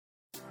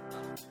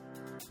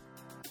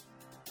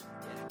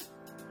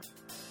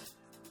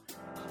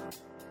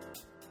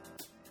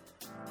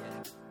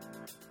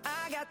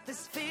got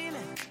this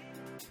feeling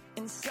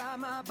inside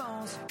my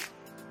bones.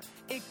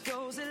 It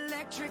goes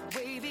electric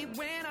wavy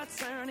when I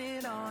turn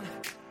it on.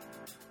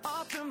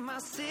 Off from my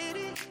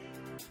city,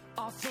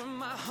 off from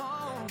my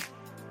home.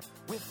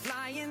 We're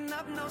flying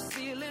up, no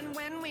ceiling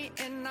when we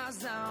in our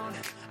zone.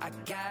 I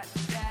got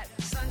that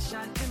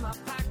sunshine in my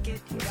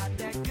pocket, got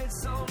that good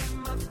soul in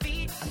my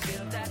feet. I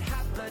feel that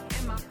hot blood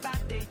in my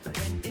body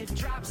when it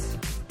drops.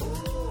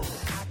 Ooh,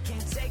 I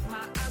can't take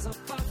my eyes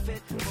off of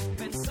it,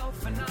 moving so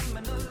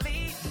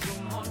phenomenally.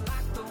 You're more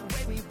like the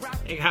way we rock.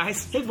 Hey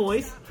guys. Hey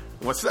boys,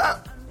 What's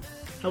up?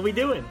 how we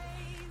doing?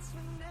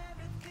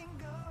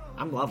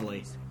 I'm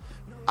lovely.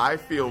 I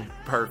feel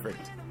perfect.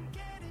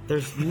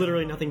 There's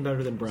literally nothing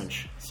better than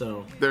brunch,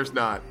 so There's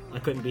not. I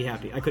couldn't be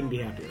happy. I couldn't be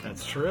happier.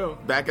 That's true.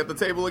 Back at the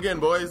table again,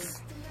 boys.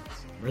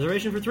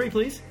 Reservation for 3,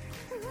 please.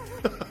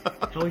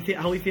 How we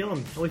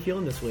feeling? How we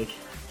feeling this week?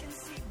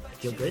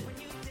 Feel good?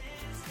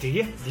 Do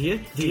you? Do you,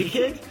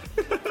 kid?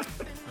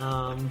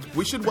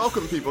 We should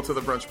welcome people to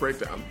the brunch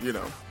breakdown. You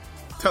know,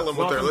 tell them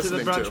what Welcome they're listening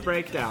to the brunch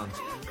breakdown.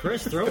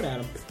 Chris, throw it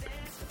at him.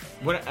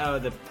 What?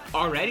 The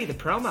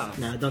promo.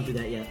 Nah, don't do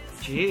that yet.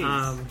 Jeez.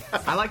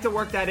 I like to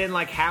work that in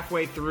like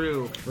halfway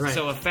through, Right.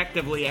 so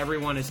effectively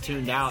everyone is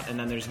tuned out, and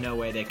then there's no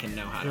way they can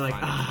know how You're to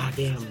like, find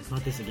it. damn,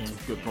 not this again.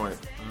 Good point.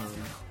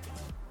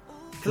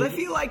 Because I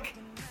feel like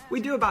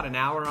we do about an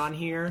hour on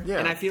here, Yeah.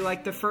 and I feel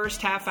like the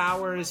first half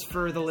hour is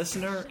for the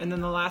listener, and then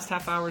the last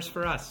half hour is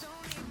for us.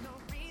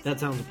 That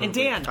sounds And appropriate.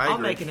 Dan, I I'll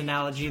agree. make an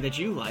analogy that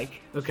you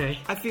like. Okay.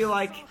 I feel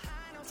like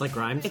It's like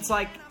Grimes. it's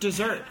like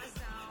dessert.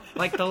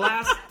 Like the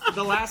last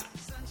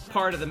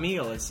part of the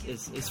meal is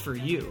for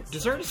you.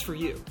 Dessert is for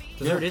you.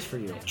 Dessert is for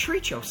you.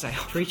 Treat yourself.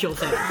 Treat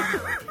yourself.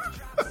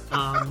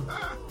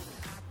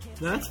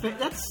 No,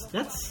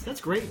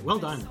 that's great. Well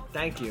done.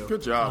 Thank you.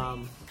 Good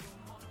job.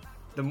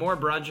 The more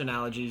brunch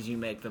analogies you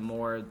make, the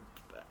more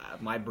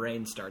my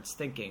brain starts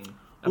thinking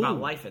about Ooh,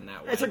 life in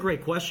that way. That's a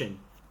great question.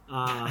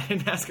 I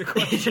didn't ask a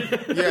question.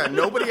 Yeah,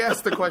 nobody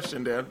asked the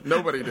question, Dan.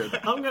 Nobody did.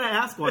 I'm gonna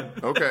ask one.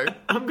 Okay.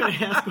 I'm gonna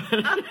ask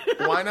one.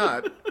 Why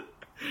not?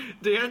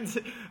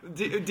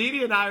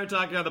 Didi and I are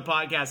talking on the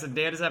podcast, and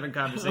Dan is having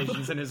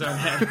conversations in his own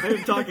head.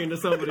 I'm talking to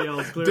somebody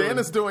else. Clearly. Dan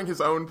is doing his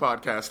own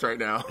podcast right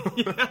now.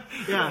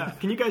 Yeah.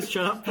 Can you guys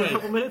shut up for a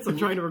couple minutes? I'm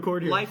trying to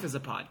record here. Life is a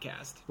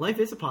podcast. Life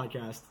is a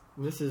podcast.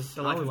 This is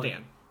The life our of life.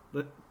 Dan.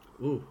 But,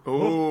 ooh.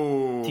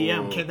 Ooh.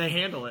 TM. Can they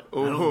handle it?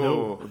 don't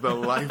know. Ooh, the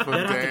life of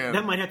Dan.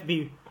 That might have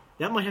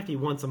to be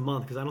once a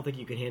month because I don't think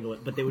you can handle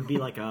it. But they would be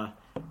like a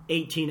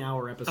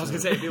 18-hour episode. I was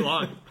going to say it'd be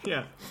long.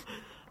 Yeah.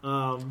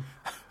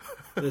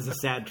 This is a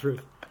sad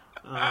truth.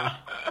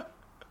 What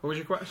was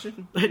your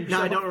question?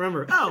 No, I don't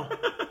remember. Oh,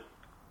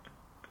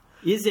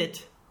 is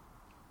it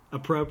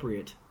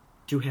appropriate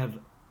to have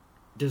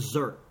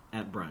dessert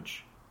at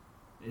brunch?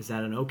 Is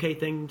that an okay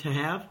thing to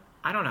have?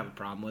 I don't have a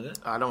problem with it.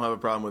 I don't have a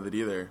problem with it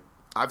either.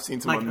 I've seen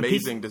some Like a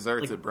amazing piece-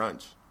 desserts like- at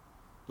brunch.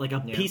 Like a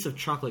piece of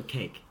chocolate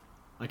cake.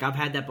 Like I've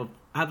had that.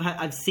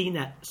 I've seen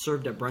that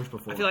served at brunch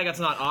before. I feel like that's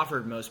not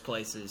offered most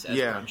places as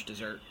Yeah. brunch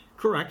dessert.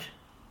 correct.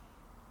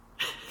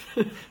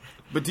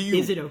 But do you?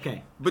 Is it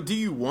okay? But do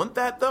you want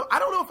that though? I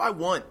don't know if I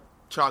want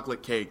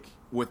chocolate cake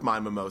with my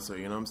mimosa.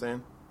 You know what I'm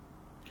saying?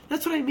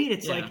 That's what I mean.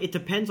 It's Yeah. like it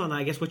depends on,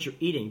 I guess, what you're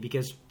eating,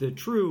 because the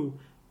true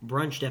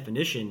brunch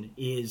definition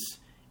is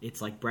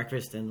it's like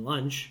breakfast and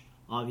lunch,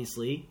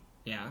 obviously,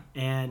 Yeah.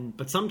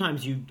 but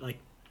sometimes you like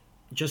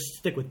just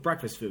stick with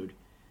breakfast food.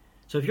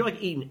 So if you're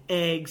like eating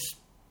eggs,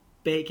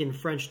 bacon,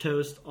 French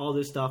toast, all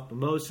this stuff,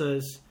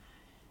 mimosas,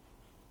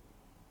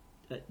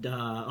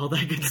 all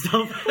that good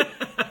stuff.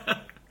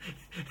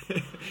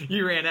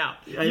 You ran out.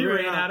 You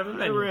ran out of a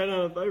menu. I ran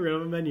out of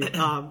a menu.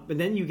 But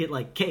then you get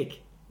like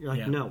cake. You're like,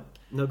 Yeah.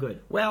 no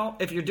good. Well,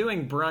 if you're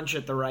doing brunch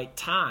at the right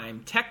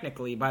time,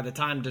 technically, by the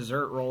time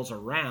dessert rolls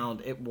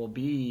around, it will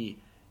be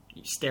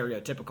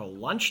stereotypical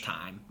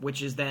lunchtime,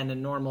 which is then a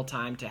normal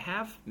time to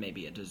have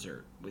maybe a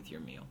dessert with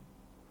your meal.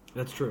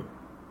 That's true.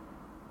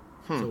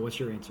 So what's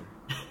your answer?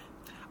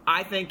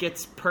 I think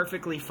it's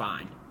perfectly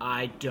fine.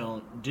 I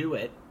don't do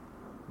it,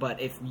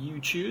 but if you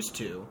choose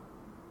to,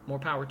 more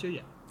power to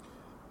you.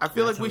 I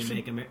feel That's like we how should.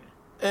 make 'em-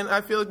 And I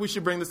feel like we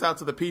should bring this out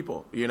to the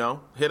people, you know?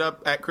 Hit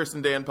up at Chris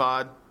and Dan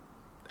Pod,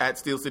 at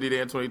Steel City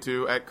Dan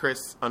 22, at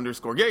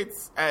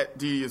Chris_Gates, at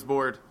D is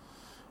bored.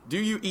 Do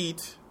you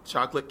eat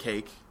chocolate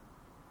cake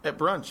at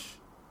brunch?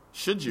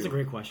 Should you? It's a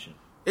great question.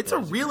 It's a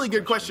really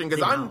good question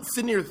because Big I'm mouth.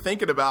 sitting here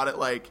thinking about it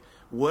like,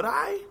 would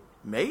I?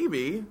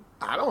 Maybe.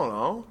 I don't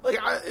know. Like,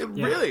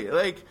 really,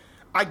 like,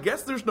 I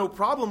guess there's no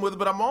problem with it,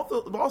 but I'm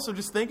also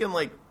just thinking,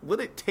 like, would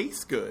it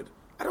taste good?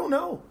 I don't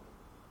know.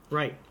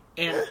 Right.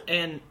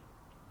 And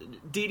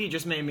Didi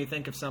just made me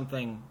think of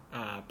something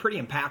pretty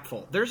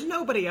impactful. There's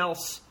nobody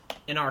else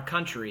in our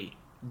country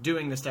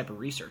doing this type of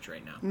research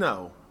right now.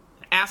 No.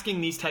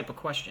 Asking these type of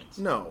questions.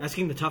 No.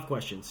 Asking the tough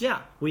questions.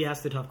 Yeah. We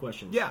ask the tough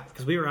questions. Yeah.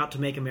 Because we were out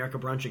to make America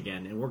brunch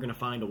again, and we're going to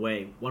find a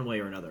way, one way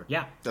or another.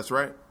 Yeah. That's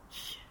right.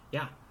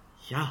 Yeah.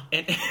 Yeah.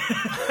 And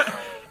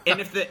and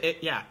if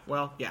yeah.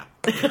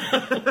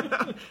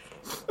 I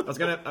was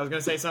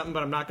gonna say something,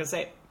 but I'm not gonna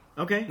say it.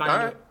 Okay. Not All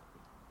gonna right. do it.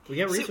 We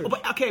get research.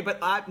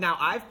 But now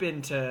I've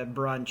been to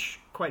brunch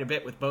quite a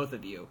bit with both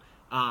of you,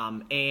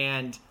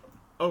 and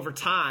over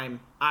time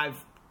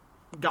I've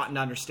gotten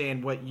to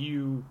understand what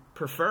you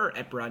prefer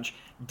at brunch.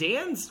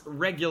 Dan's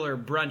regular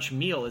brunch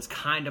meal is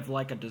kind of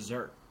like a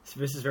dessert. So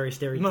this is very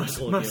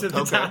stereotypical Most of of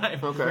you. the time.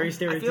 Okay. Very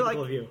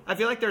stereotypical of you. I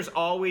feel like there's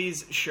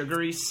always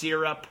sugary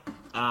syrup,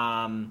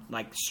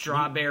 like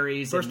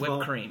strawberries First and of all,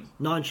 whipped cream.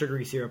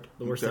 non-sugary syrup,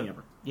 the worst Okay. thing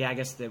ever. Yeah, I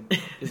guess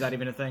is that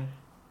even a thing?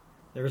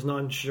 There is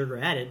non-sugar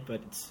added,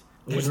 but it's...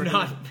 There's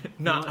no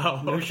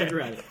no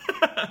sugar added.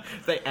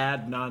 They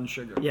add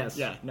non-sugar. Yes.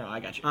 Yeah. No, I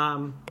got you.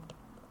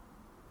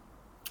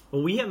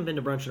 Well, we haven't been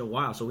to brunch in a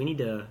while, so we need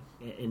to...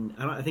 And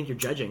I think you're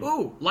judging.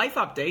 Ooh, life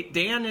update.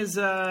 Dan is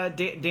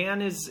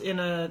in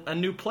a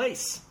new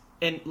place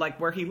and like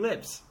where he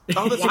lives.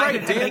 Oh, that's Why right.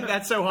 did I think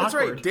that's so That's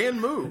awkward? right.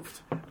 Dan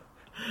moved.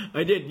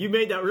 I did. You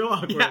made that real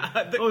awkward. Yeah,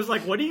 I was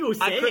like, what are you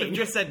I saying? could have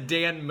just said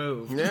Dan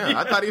moved. Yeah,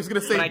 I thought he was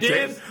going to say But I Dan.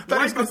 did. Thought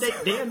he was Life gonna say-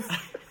 update, Dan's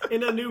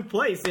in a new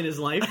place in his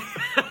life.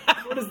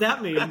 What does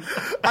that mean?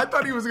 I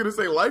thought he was going to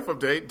say life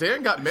update.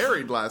 Dan got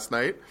married last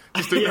night.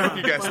 Just to know if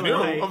you guys by the knew.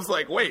 way, I was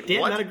like, wait,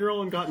 Dan what? met a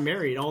girl and got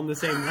married all in the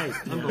same night.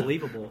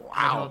 Unbelievable.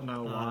 I don't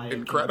know why. it came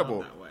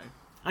Incredible. out that way.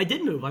 I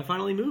did move. I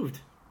finally moved.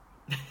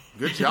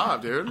 Good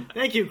job, dude.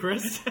 Thank you,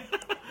 Chris.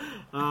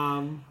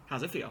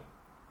 How's it feel?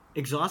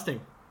 Exhausting.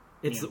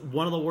 It's Yeah.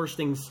 one of the worst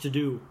things to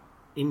do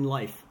in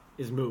life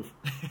is move.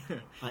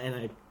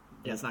 Yeah,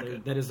 it's not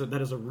good. That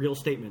is a real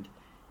statement.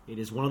 It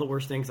is one of the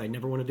worst things. I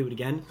never want to do it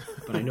again,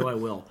 but I know I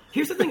will.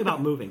 Here's the thing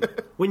about moving.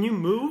 When you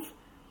move,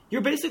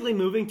 you're basically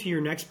moving to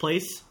your next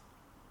place,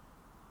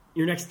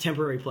 your next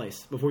temporary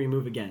place before you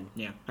move again.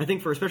 Yeah. I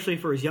think especially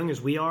for as young as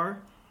we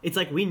are, it's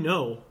like we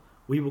know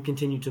we will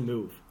continue to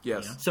move.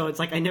 Yes. So it's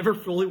like I never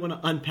fully want to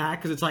unpack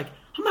because it's like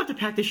I'm going to have to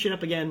pack this shit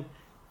up again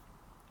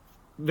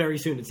very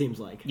soon, it seems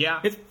like.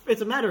 Yeah.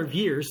 It's a matter of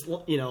years,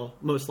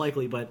 most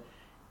likely, but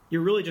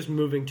you're really just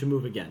moving to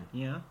move again.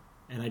 Yeah.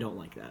 And I don't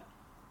like that.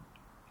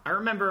 I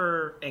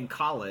remember in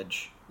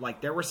college,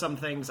 like there were some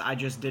things I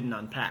just didn't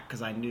unpack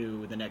because I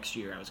knew the next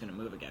year I was going to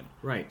move again.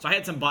 Right. So I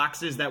had some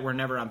boxes that were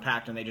never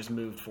unpacked and they just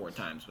moved 4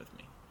 times with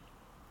me.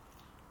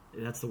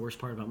 That's the worst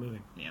part about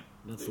moving. Yeah.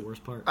 That's the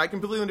worst part. I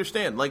completely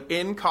understand. Like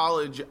in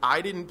college,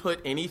 I didn't put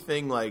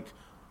anything like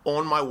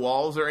on my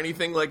walls or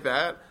anything like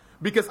that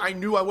because I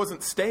knew I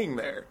wasn't staying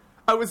there.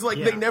 I was like,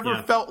 they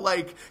never felt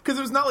like, because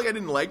it was not like I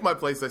didn't like my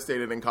place I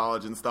stayed in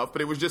college and stuff,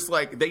 but it was just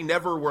like, they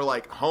never were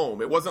like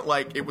home. It wasn't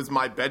like it was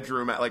my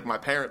bedroom at like my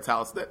parents'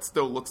 house that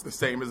still looks the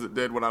same as it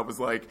did when I was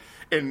like,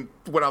 when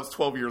I was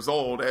 12 years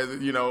old.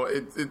 And,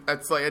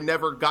 it's like, I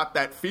never got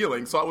that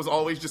feeling. So I was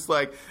always just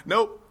like,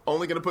 nope,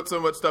 only going to put so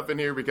much stuff in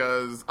here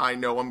because I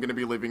know I'm going to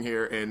be living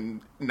here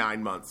in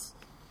 9 months.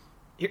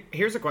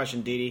 Here's a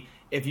question, Dee Dee.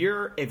 If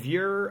your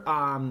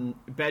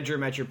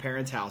bedroom at your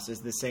parents' house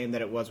is the same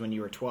that it was when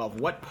you were 12,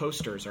 what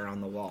posters are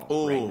on the wall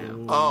right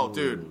now? Oh,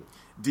 dude.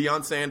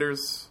 Deion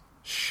Sanders,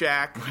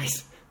 Shaq.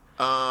 Nice.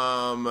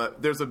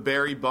 There's a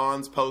Barry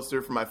Bonds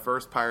poster for my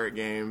first Pirate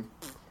game.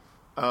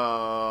 There's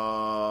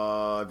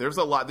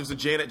a lot. There's a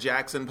Janet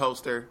Jackson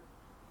poster.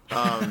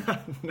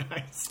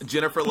 Nice.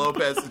 Jennifer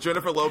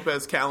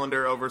Lopez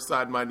calendar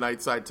overside my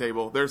nightside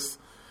table. There's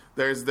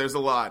a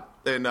lot.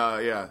 And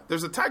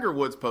there's a Tiger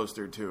Woods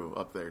poster too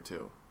up there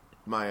too.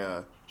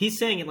 He's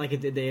saying it like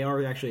they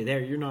are actually there.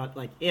 You're not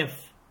like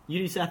if.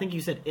 I think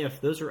you said if.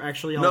 Those are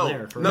actually all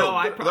there. Correct?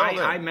 No, they're all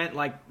there. I meant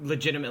like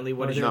legitimately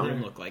what does your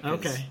room look like?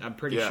 'Cause Okay. I'm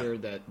pretty sure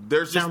that...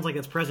 Sounds like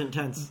it's present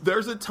tense.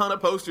 There's a ton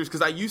of posters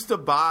because I used to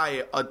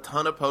buy a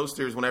ton of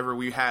posters whenever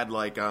we had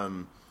like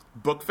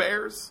book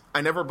fairs.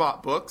 I never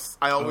bought books.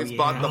 I always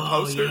bought the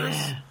posters.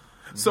 Yeah.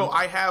 So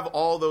I have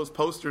all those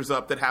posters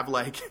up that have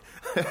like,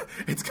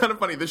 it's kind of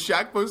funny. The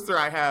Shaq poster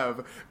I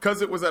have,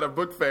 because it was at a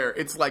book fair,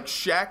 it's like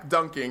Shaq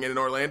dunking in an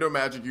Orlando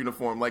Magic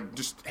uniform, like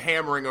just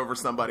hammering over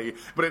somebody,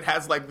 but it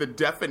has like the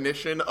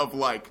definition of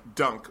like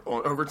dunk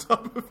over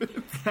top of it.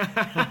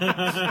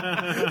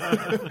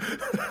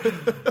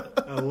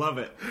 I love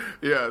it.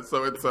 Yeah,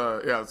 so it's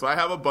so I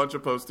have a bunch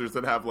of posters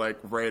that have like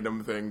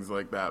random things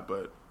like that,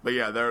 but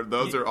yeah,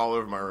 those are all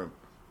over my room.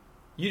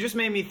 You just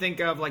made me think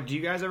of, like, do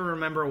you guys ever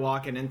remember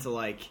walking into,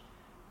 like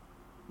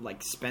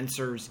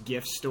Spencer's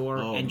gift store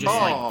and just,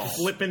 like,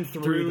 flipping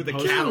through the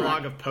poster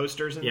catalog rack. of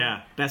posters?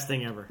 Yeah, best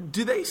thing ever.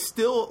 Do they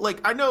still, like,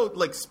 I know,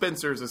 like,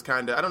 Spencer's is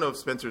kind of, I don't know if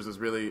Spencer's is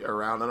really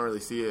around. I don't really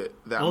see it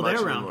that much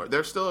they're around. anymore.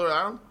 They're still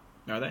around?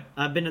 Are they?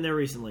 I've been in there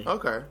recently.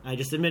 Okay. I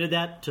just admitted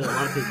that to a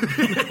lot of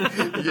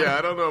people. Yeah,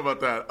 I don't know about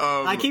that.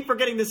 I keep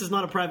forgetting this is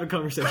not a private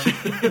conversation.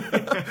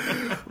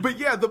 But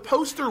yeah, the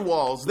poster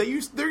walls, there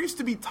used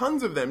to be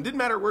tons of them. Didn't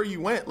matter where you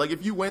went. Like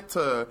if you went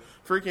to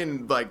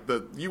freaking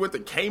you went to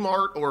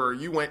Kmart or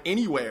you went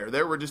anywhere,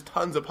 there were just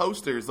tons of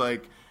posters.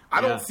 Like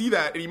I don't see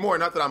that anymore.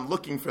 Not that I'm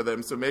looking for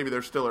them, so maybe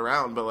they're still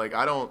around, but like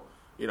I don't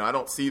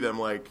see them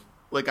like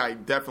I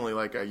definitely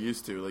like I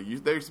used to.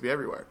 Like they used to be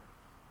everywhere.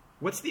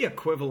 What's the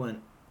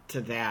equivalent to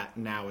that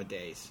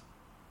nowadays?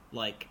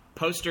 like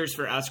posters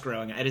for us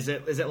growing up. Is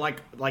it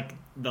like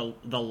the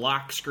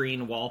lock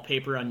screen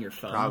wallpaper on your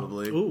phone?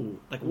 Probably. Ooh.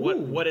 Like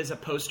what is a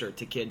poster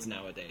to kids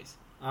nowadays?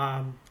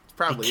 It's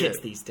probably Kids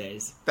it. these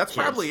days. That's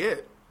Kids. probably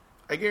it.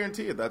 I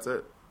guarantee it. That's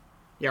it.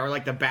 Yeah, or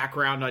like the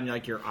background on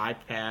like your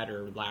iPad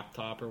or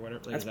laptop or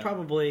whatever. That's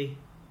probably,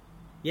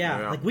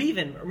 yeah. Like we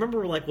even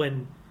remember like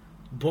when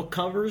book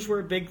covers were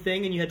a big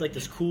thing, and you had like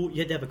this cool. You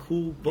had to have a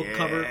cool book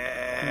cover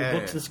for the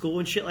books in school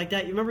and shit like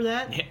that. You remember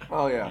that? Yeah.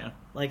 Oh yeah.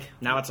 Like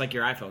Now it's like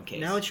your iPhone case.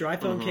 now it's your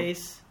iPhone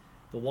case,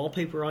 the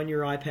wallpaper on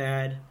your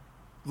iPad.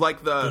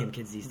 Like Damn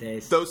kids these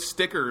days. those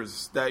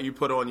stickers that you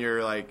put on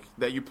your on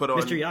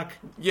Mr. Yuck.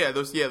 Yeah,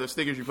 those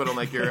stickers you put on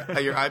like your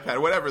your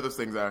iPad, whatever those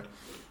things are.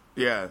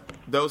 Yeah,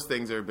 those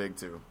things are big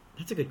too.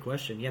 That's a good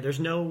question. Yeah, there's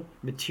no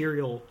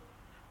material,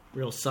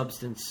 real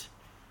substance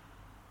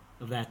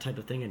of that type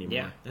of thing anymore.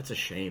 Yeah. That's a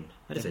shame.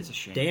 That is a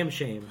shame. Damn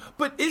shame.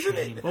 But isn't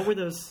it? What were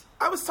those?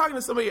 I was talking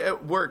to somebody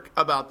at work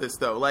about this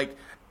though. Like,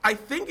 I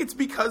think it's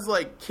because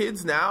like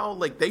kids now,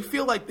 like they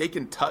feel like they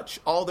can touch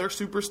all their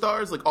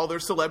superstars, like all their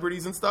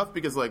celebrities and stuff,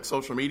 because like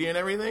social media and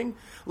everything.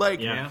 Like,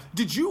 Yeah.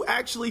 did you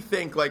actually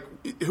think like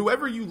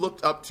whoever you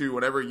looked up to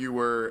when you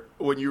were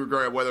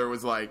growing up, whether it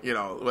was like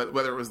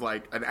whether it was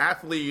like an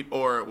athlete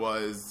or it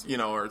was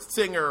or a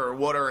singer or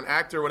what or an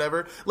actor or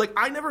whatever, like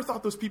I never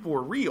thought those people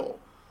were real.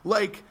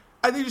 Like.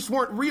 They just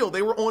weren't real.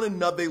 They were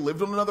they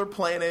lived on another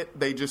planet.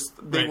 They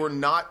Right. were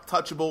not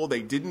touchable.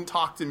 They didn't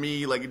talk to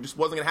me. Like, it just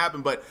wasn't going to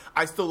happen. But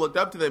I still looked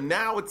up to them.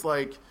 Now it's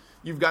like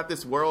you've got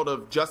this world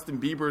of Justin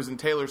Biebers and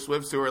Taylor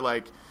Swifts who are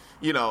like,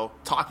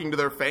 talking to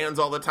their fans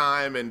all the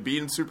time and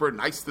being super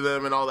nice to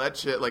them and all that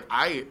shit. Like,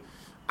 I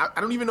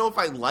don't even know if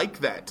I like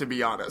that, to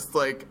be honest.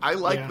 Like, I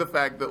like the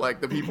fact that,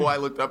 like, the people I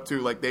looked up to,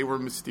 like, they were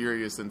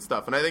mysterious and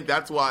stuff. And I think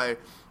that's why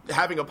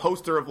having a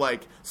poster of,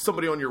 like,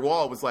 somebody on your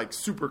wall was, like,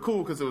 super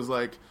cool because it was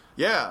like,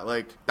 yeah,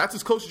 like, that's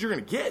as close as you're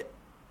going to get,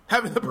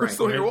 having the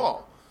person on your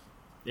wall.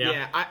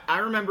 Yeah, I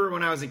remember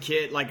when I was a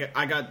kid, like, you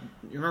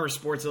remember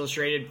Sports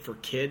Illustrated for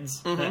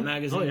Kids, that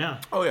magazine?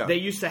 Oh, yeah. They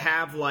used to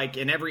have, like,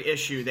 in every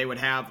issue, they would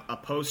have a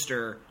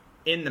poster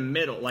in the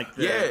middle, like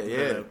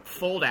the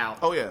fold-out.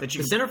 Oh, yeah. That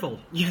you The centerfold.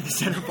 Yeah, the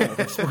centerfold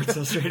of Sports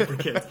Illustrated for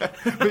Kids.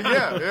 But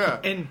yeah.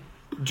 And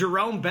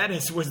Jerome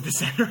Bettis was the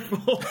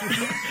centerfold.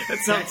 That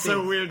sounds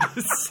so weird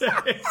to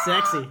say.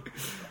 Sexy.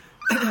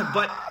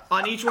 But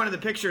on each one of the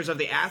pictures of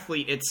the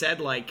athlete, it said,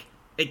 like,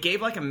 it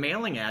gave, like, a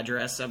mailing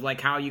address of, like,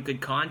 how you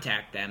could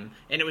contact them.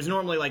 And it was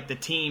normally, like, the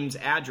team's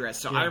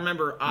address. So I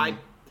remember I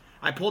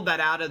pulled that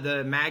out of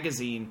the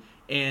magazine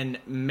and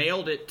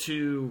mailed it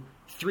to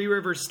Three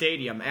Rivers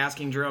Stadium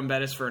asking Jerome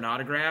Bettis for an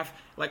autograph.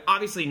 Like,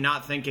 obviously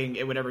not thinking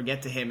it would ever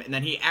get to him. And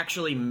then he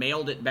actually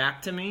mailed it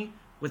back to me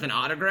with an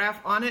autograph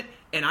on it.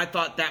 And I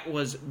thought that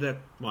was the,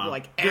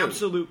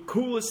 absolute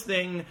coolest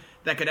thing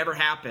that could ever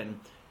happen.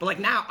 But, like,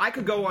 now, I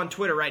could go on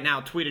Twitter right now,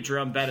 tweet at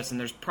Jerome Bettis, and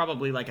there's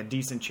probably, like, a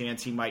decent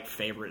chance he might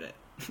favorite it.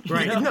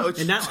 Right. No, it's-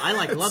 and that I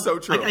love. so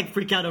true. I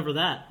freak out over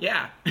that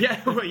Yeah.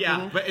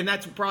 But and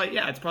that's probably,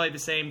 it's probably the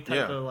same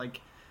type of, like,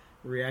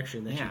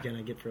 reaction that Yeah. you're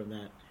gonna get from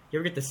that. You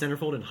ever get the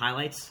centerfold in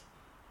highlights?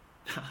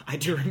 I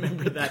do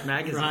remember that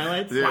magazine.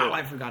 Highlights? Dude, Wow,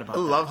 I forgot about I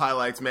that. love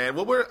highlights, man.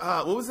 What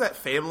was that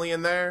family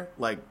in there?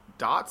 Like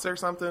dots or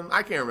something?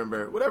 I can't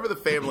remember. Whatever the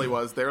family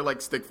was, they were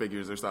like stick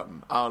figures or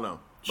something. I don't know.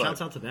 But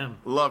Shouts out to them.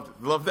 Loved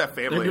that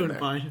family. They're doing in there.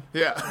 fine.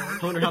 Yeah. I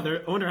wonder how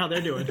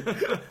they're doing.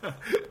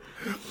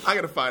 I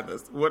gotta find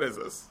this. What is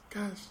this?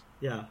 Gosh.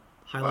 Yeah.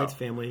 Highlights, Wow.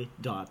 family,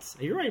 dots.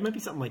 You're right. It might be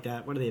something like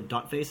that. What do they have?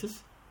 Dot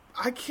faces?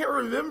 I can't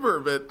remember,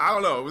 but I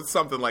don't know. It was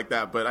something like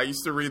that. But I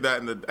used to read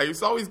that I used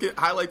to always get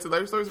highlights. I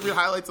used to always read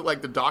highlights at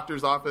like the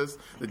doctor's office,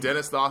 the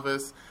dentist's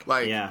office.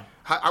 Like, Yeah.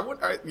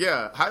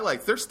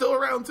 Highlights. They're still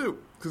around too.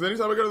 Because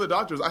anytime I go to the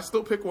doctor's, I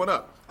still pick one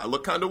up. I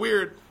look kind of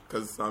weird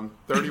because I'm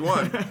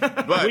 31,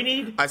 but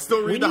I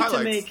still read the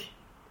highlights.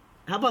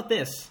 How about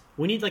this?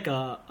 We need like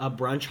a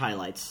brunch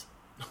highlights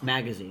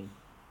magazine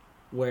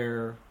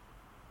where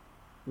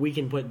we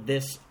can put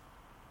this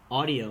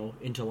audio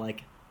into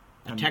like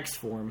a text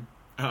form.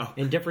 Oh.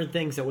 And different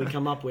things that we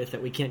come up with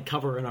that we can't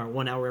cover in our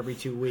 1 hour every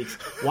 2 weeks.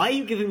 Why are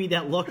you giving me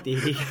that look, Dee?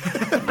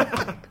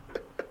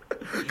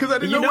 Because I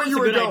didn't know where you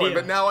were going,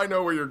 but now I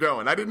know where you're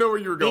going. I didn't know where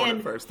you were going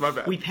at first. My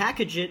bad. We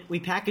package it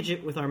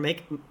with our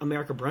Make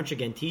America Brunch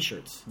Again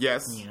t-shirts.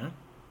 Yes. Yeah.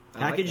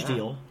 Package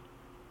deal.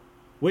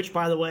 Which,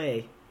 by the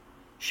way,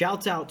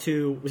 shouts out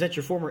to, was that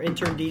your former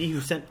intern, Dee, who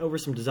sent over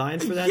some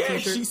designs for that Yeah,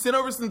 t-shirt? she sent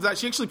over some designs.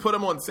 She actually put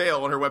them on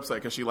sale on her website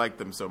because she liked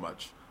them so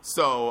much.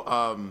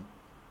 So,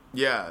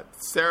 yeah,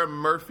 Sarah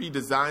Murphy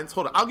Designs.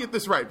 Hold on, I'll get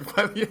this right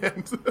by the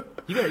end.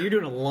 You're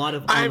doing a lot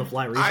of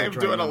on-the-fly research I am right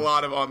doing now. a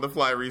lot of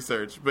on-the-fly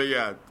research. But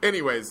yeah,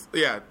 anyways,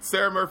 yeah,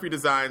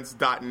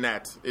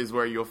 SarahMurphyDesigns.net is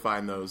where you'll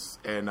find those.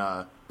 And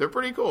they're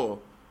pretty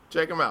cool.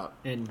 Check them out.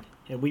 And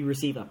we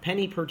receive a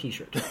penny per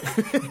t-shirt.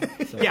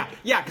 So,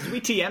 Yeah, because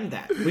we TM'd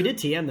that. we did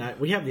TM that.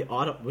 We have the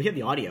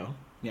audio.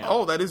 Yeah.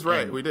 Oh, that is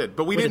right. And We did.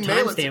 But we with a didn't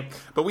mail it. timestamp.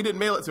 But we didn't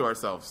mail it to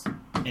ourselves.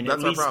 And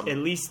That's our problem.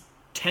 at least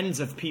tens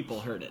of people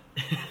heard it.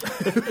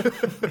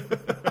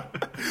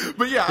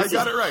 But yeah, I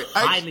got it right.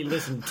 Highly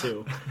listened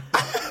to.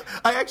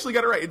 I actually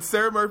got it right. It's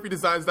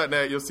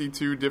SarahMurphyDesigns.net. You'll see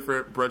 2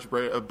 different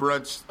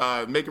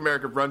brunch, Make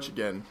America Brunch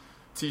Again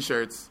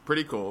T-shirts.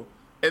 Pretty cool.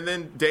 And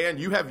then Dan,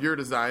 you have your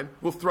design.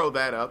 We'll throw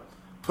that up.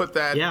 Put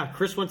that. Yeah,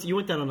 Chris you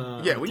want that on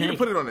a Yeah, on a we tank. need to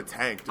put it on a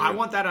tank. Dude. I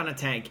want that on a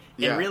tank.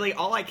 Yeah. And really,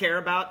 all I care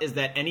about is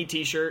that any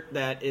T-shirt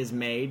that is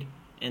made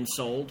and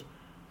sold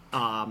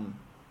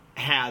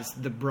has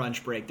the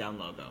Brunch Breakdown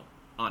logo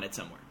on it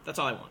somewhere. That's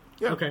all I want.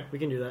 Yeah. Okay, we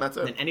can do that. That's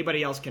it. And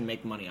anybody else can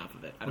make money off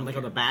of it. I don't Like care.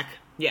 on the back?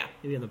 Yeah.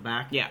 Maybe on the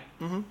back? Yeah.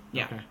 Mm-hmm.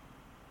 Yeah. Okay.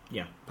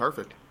 Yeah.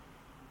 Perfect.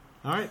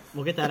 All right,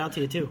 we'll get that out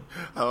to you too.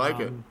 I like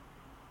it.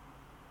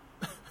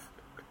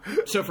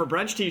 So for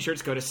brunch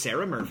T-shirts, go to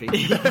Sarah Murphy.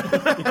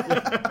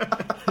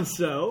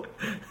 So,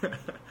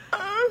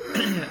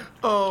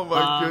 Oh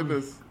my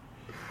goodness.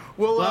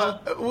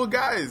 Well,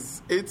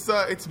 guys,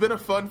 it's been a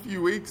fun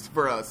few weeks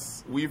for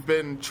us. We've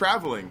been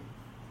traveling.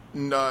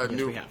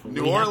 New we have.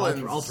 New we have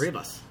Orleans, all three of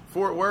us.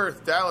 Fort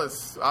Worth,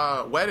 Dallas,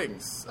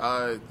 weddings.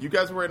 You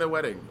guys were in a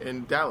wedding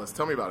in Dallas.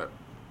 Tell me about it.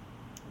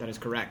 That is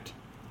correct.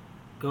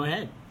 Go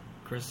ahead,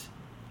 Chris.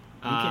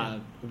 You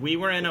can. We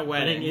were in a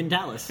wedding In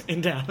Dallas. In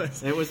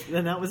Dallas.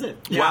 Then that was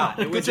it. Wow,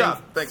 it good was job.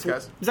 in Thanks,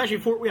 guys. It was actually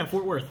Fort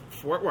Worth.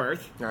 Fort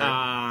Worth. All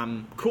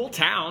right. Cool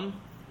town.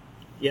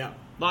 Yeah.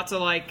 Lots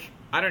of I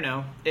don't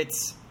know.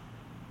 It's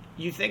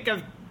you think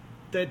of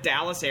the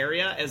Dallas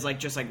area as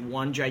just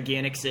one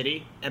gigantic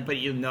city, but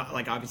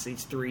obviously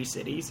it's 3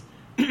 cities.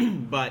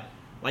 But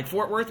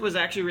Fort Worth was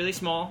actually really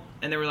small,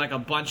 and there were a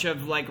bunch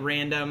of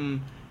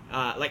random.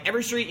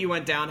 Every street you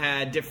went down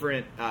had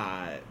different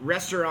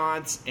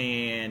restaurants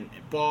and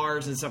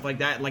bars and stuff like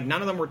that.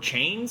 None of them were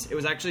chains. It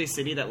was actually a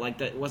city that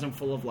wasn't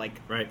full of Right.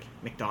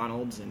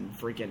 McDonald's and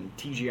freaking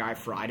TGI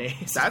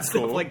Fridays. That's and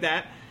stuff cool. like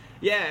that.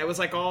 Yeah, it was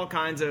all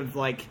kinds of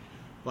I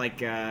don't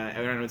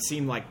know. It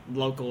seemed like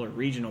local or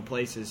regional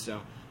places.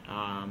 So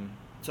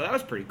that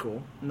was pretty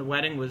cool. And the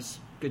wedding was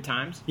good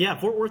times. Yeah,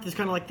 Fort Worth is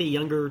kind of the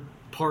younger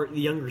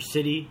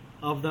city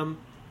of them.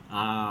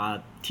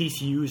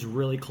 TCU is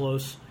really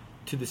close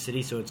to the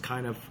city, so it's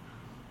kind of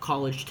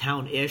college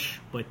town-ish,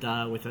 but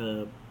with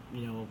a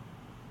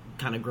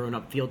kind of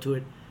grown-up feel to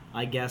it,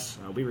 I guess.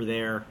 We were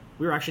there.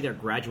 We were actually there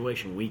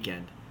graduation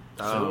weekend.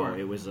 So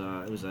it was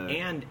a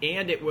And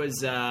it was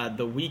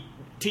the week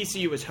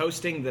TCU was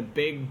hosting the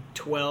Big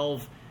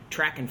 12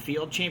 track and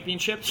field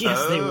championships.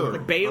 Yes, they were.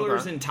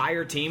 Baylor's Okay.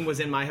 entire team was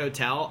in my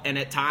hotel, and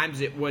at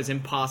times it was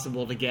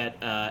impossible to get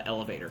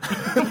elevator.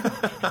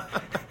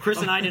 Chris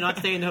and I did not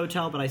stay in the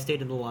hotel, but I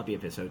stayed in the lobby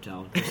of his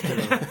hotel,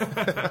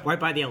 right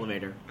by the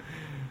elevator,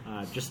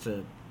 just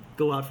to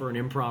go out for an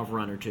improv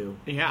run or two.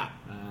 Yeah.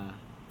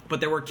 But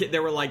there were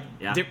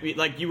Yeah.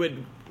 you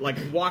would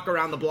walk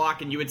around the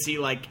block and you would see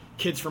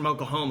kids from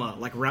Oklahoma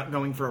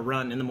going for a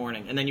run in the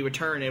morning, and then you would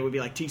turn and it would be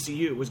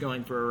TCU was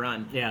going for a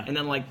run. Yeah. And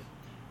then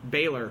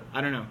Baylor,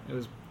 I don't know, it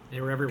was They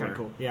were everywhere. Kinda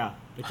cool. Yeah,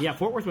 but yeah,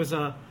 Fort Worth was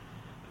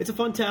it's a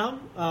fun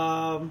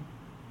town.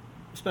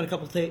 Spent a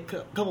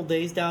couple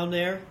days down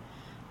there.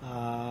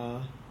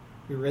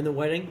 We were in the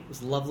wedding. It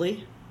was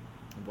lovely.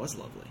 it was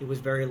lovely. It was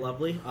very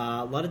lovely.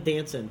 A lot of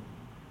dancing.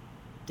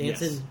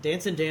 Yes.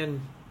 Dancing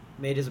Dan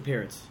made his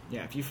appearance.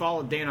 Yeah, if you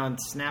follow Dan on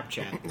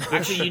Snapchat,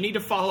 actually you need to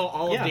follow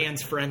all Yeah. of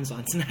Dan's friends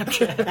on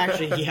Snapchat.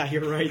 Actually, yeah,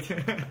 you're right.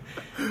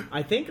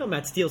 I think I'm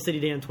at Steel City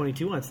Dan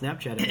 22 on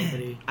Snapchat.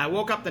 Everybody, I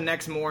woke up the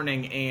next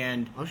morning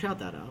and I'll shout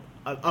that out.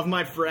 of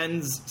my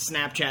friends'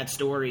 Snapchat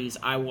stories,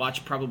 I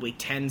watched probably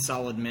 10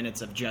 solid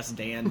minutes of just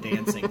Dan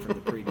dancing from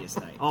the previous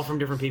night. All from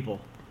different people.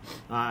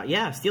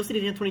 Yeah, Steel City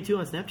Dan 22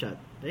 on Snapchat.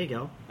 There you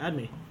go. Add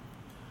me.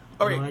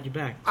 All I'll right. add you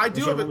back. I do Unless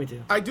you have want me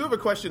to. I do have a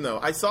question though.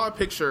 I saw a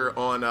picture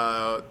on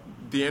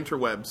the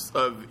interwebs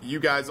of you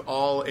guys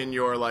all in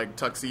your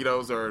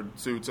tuxedos or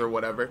suits or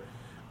whatever.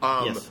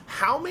 Yes.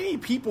 How many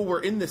people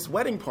were in this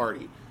wedding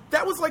party?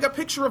 That was a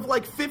picture of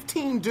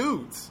 15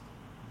 dudes.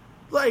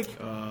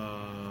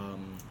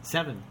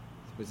 7.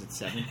 Was it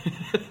 7?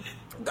 I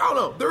don't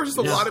know. There were just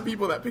a lot of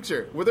people in that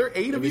picture. Were there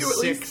 8 It of you was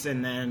at 6, least?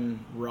 and then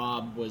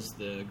Rob was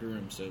the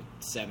groom, so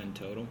 7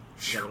 total.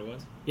 Is that what it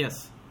was?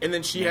 Yes. And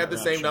then she had the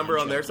Rob, same Sean, number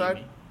on their Chuck,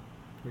 side?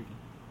 Amy,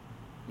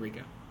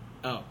 Rico.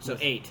 Oh, so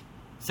 8.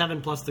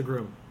 7 plus the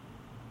groom.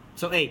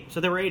 So 8. So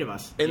there were 8 of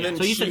us. And Yeah. then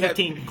So you she said had-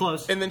 15.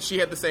 Close. And then she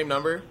had the same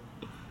number?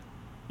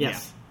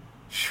 Yes.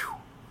 Phew.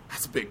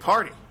 That's a big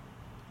party.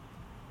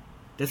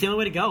 That's the only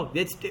way to go.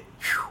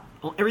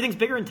 Everything's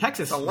bigger in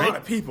Texas. It's a lot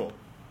of people.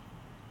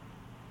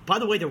 By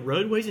the way, the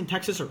roadways in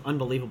Texas are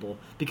unbelievable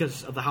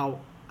because of how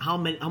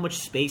much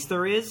space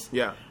there is.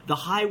 Yeah. The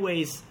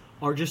highways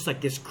are just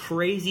this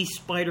crazy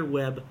spider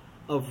web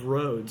of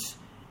roads,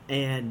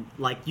 and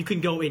you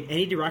can go in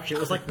any direction. It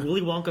was like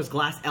Willy Wonka's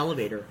glass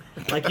elevator.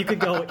 You could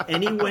go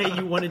any way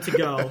you wanted to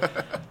go.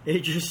 It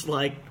just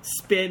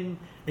spin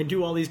and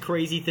do all these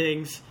crazy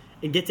things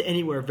and get to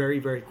anywhere very,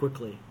 very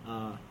quickly.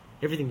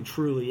 Everything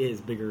truly is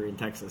bigger in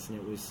Texas, and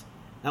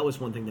that was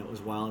one thing that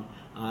was wild.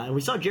 And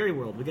we saw Jerry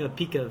World. We got a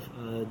peek of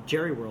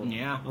Jerry World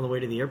Yeah. on the way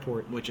to the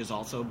airport. Which is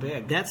also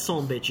big. That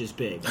son bitch is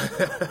big.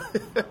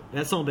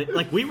 That son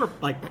bitch.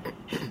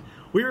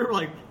 We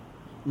were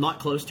not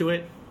close to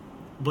it,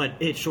 but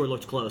it sure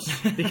looked close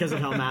because of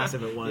how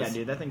massive it was. Yeah,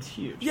 dude, that thing's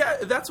huge. Yeah,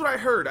 that's what I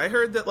heard. I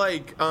heard that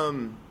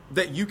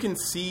that you can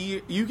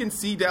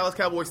see Dallas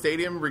Cowboy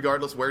Stadium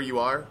regardless where you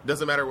are.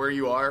 Doesn't matter where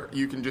you are,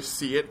 you can just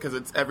see it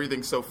because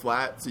everything's so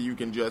flat. So you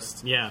can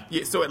just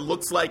So it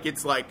looks like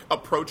it's like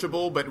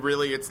approachable, but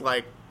really it's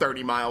like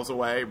 30 miles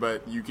away.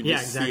 But you can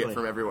just see it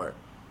from everywhere.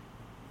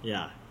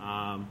 Yeah,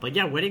 but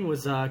yeah, Wedding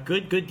was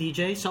good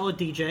DJ, solid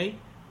DJ.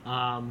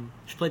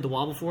 She played the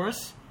wobble for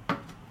us.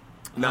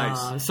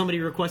 Nice. Somebody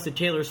requested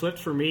Taylor Swift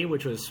for me,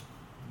 which was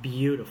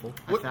beautiful.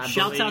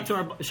 Shouts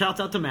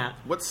out to Matt.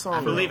 What song?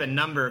 I believe a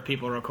number of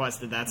people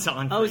requested that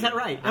song. Oh, is that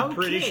right? I'm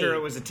pretty sure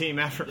it was a team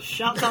effort.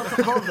 Shouts out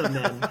to all of them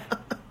then.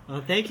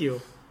 Thank you.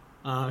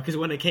 Because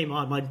when it came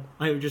on,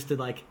 I just did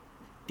like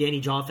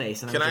Danny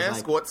Jawface. And Can I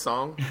ask what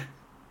song?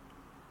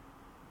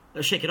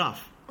 Shake It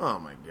Off. Oh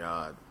my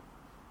god.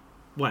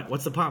 What?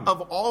 What's the problem?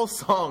 Of all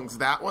songs,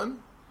 that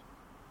one?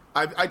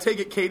 I take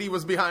it Katie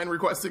was behind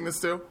requesting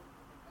this too?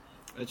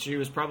 She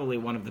was probably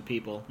one of the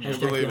people.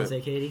 Hashtag believe Fiancé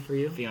it. Katie for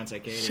you. Fiance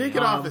Katie. Shake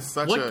It Off is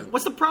such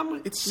What's the problem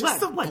with It's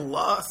just a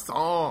blah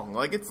song.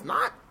 Like, it's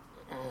not...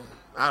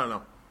 I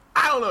don't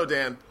know,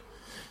 Dan.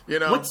 You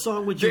know? What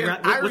song would you...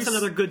 Dan, what's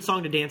another good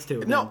song to dance to?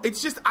 No, then?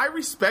 it's just... I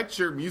respect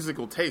your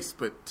musical taste,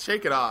 but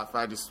Shake It Off,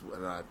 I just...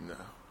 no.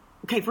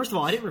 Okay, first of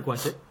all, I didn't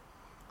request it.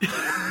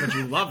 But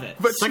you love it.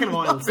 But Second you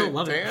of all, I still it,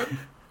 love it. Dan.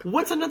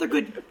 What's another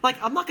good...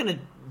 Like, I'm not going to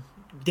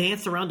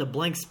dance around a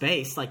blank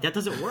space. Like, that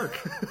doesn't work.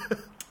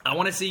 I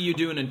want to see you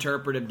do an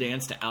interpretive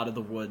dance to Out of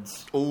the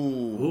Woods.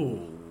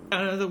 Ooh.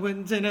 Out of the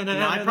woods. No,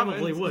 I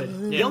probably would.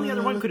 Yeah. The only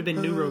other one could have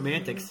been New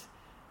Romantics.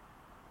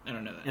 I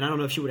don't know that. And I don't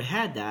know if she would have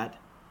had that.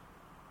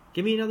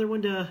 Give me another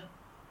one to...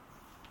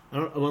 I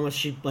don't unless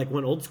she like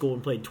went old school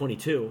and played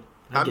 22.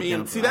 I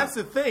mean, see, that's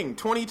the thing.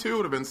 22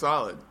 would have been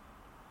solid.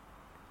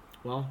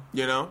 Well,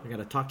 you know? I got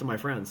to talk to my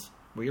friends.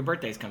 Well, your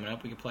birthday's coming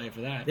up. We could play it for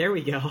that. There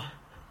we go.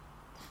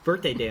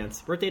 Birthday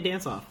dance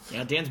off.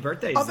 Yeah, Dan's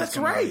birthday. Oh, that's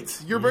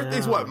right. Your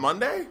birthday's what,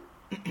 Monday?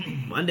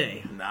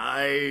 Monday.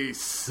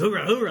 Nice.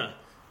 Hoorah, hoorah.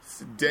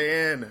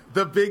 Dan,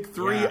 the big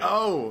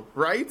 3-0,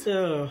 right?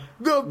 No,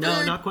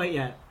 not quite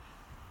yet.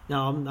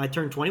 No, I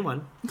turned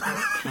 21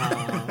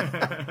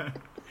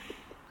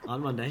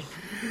 on Monday.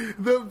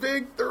 The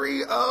big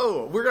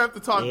 3-0. We're gonna have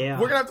to talk. Yeah.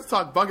 We're gonna have to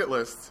talk bucket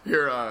list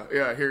here.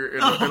 Here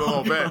in a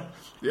little bit.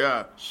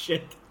 Yeah.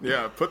 Shit.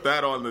 Yeah. Put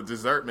that on the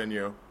dessert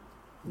menu.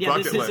 Yeah,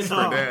 Bucket list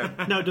for Dan.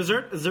 No,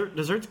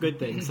 dessert's good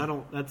things. I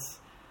don't. That's.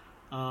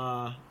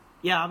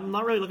 Yeah, I'm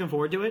not really looking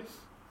forward to it.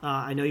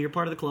 I know you're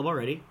part of the club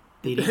already,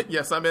 Didi.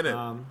 Yes, I'm in it.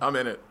 I'm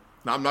in it.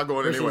 No, I'm not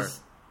going anywhere.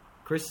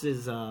 Chris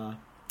is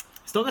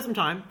still got some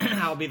time.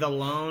 I'll be the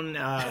lone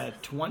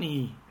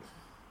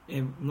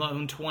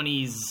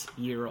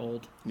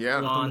 20s-year-old.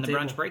 Yeah, on the table.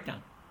 brunch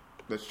breakdown.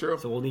 That's true.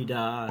 So we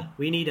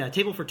need a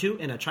table for two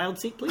and a child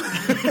seat, please.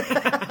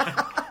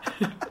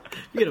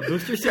 You get a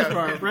booster seat for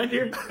our friend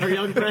here, our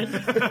young friend.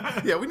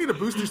 Yeah, we need a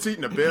booster seat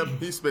and a bib.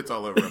 He spits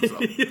all over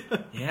himself.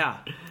 Yeah.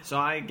 So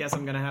I guess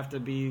I'm gonna have to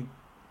be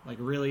like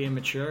really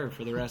immature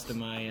for the rest of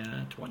my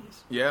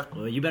 20s. Yeah.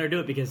 Well, you better do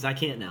it because I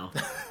can't now.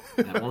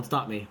 That won't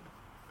stop me.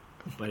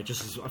 But it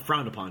just is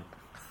frowned upon.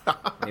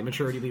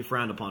 Immaturity will be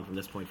frowned upon from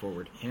this point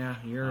forward. Yeah,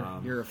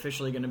 you're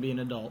officially gonna be an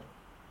adult.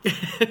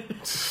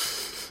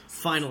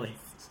 Finally,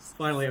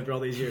 after all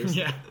these years.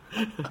 Yeah.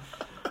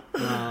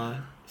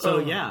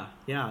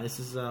 Yeah.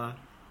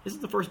 This is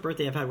the first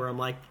birthday I've had where I'm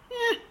like,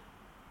 I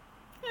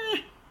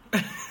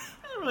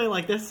don't really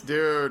like this.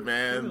 Dude, I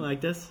man. don't really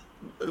like this.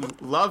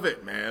 Love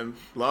it, man.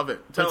 Love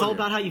it. It's all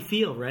about how you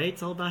feel, right?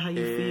 It's all about how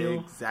you feel.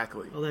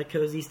 Exactly. All that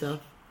cozy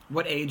stuff.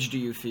 What age do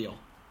you feel?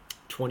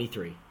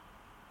 23.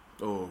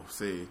 Oh,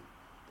 see.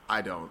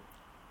 I don't.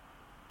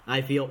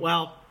 I feel,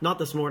 well, not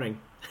this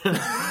morning. Yeah,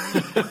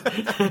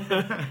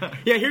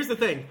 here's the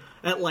thing.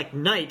 At like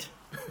night,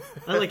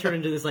 I like turn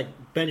into this like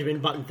Benjamin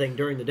Button thing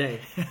during the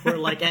day. Where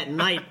like at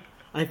night,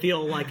 I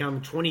feel like I'm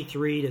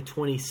 23 to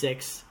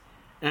 26.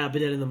 But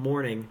then in the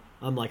morning,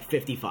 I'm like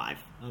 55.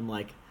 I'm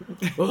like,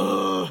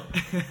 oh,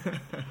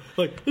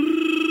 like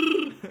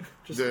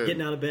just Dude.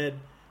 getting out of bed.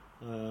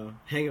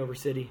 Hangover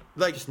City.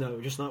 Like, just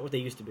not what they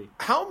used to be.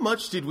 How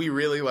much did we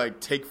really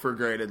like take for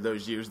granted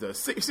those years though?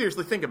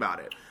 Seriously, think about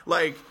it.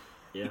 Like,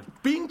 Yeah.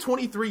 being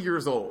 23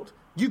 years old,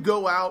 you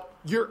go out,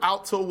 you're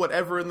out till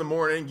whatever in the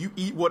morning, you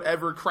eat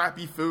whatever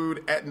crappy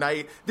food at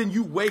night, then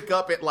you wake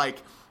up at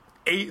like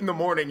 8 in the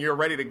morning, you're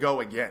ready to go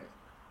again.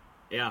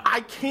 Yeah.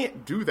 I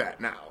can't do that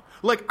now.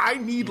 Like, I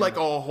need like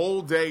a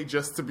whole day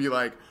just to be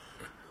like,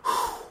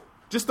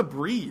 just to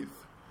breathe.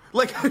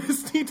 Like, I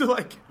just need to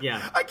like,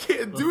 I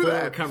can't do full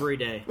that. recovery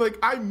day. Like,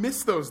 I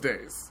miss those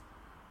days.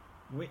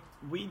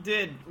 We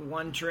did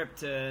one trip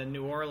to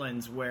New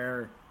Orleans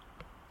where,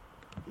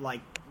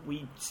 like,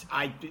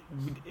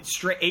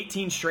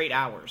 18 straight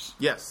hours.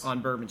 Yes.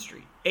 On Bourbon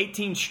Street.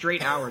 18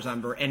 straight hours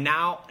on Bourbon. And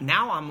now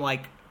I'm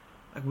like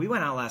we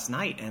went out last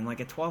night and like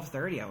at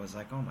 12:30 I was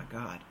like, oh my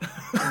God.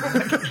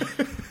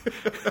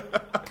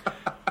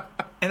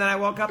 And then I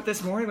woke up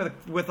this morning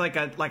with like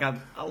a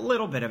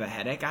little bit of a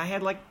headache. I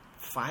had like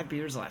 5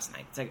 beers last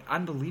night. It's like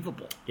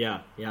unbelievable. Yeah.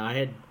 I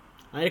had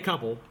I had a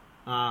couple.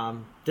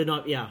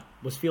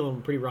 Was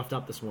feeling pretty roughed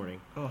up this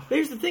morning. Oh. But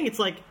here's the thing: it's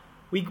like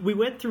we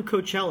went through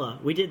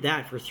Coachella. We did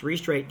that for 3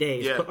 straight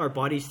days. Yeah. Put our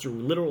bodies through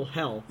literal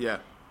hell. Yeah.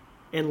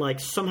 And like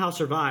somehow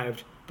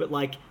survived. But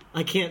like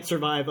I can't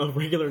survive a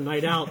regular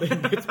night out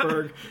in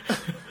Pittsburgh.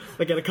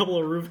 Like at a couple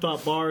of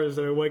rooftop bars,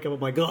 and I wake up, I'm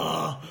like,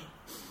 ugh.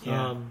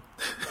 Yeah.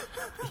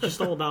 It's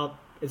just all about.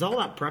 It's all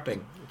about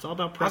prepping. It's all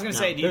about prepping. I was going to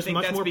say, do you There's think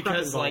much that's more prep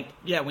because,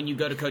 involved. when you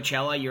go to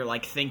Coachella, you're,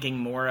 thinking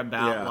more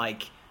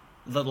about,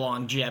 the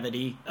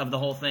longevity of the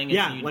whole thing?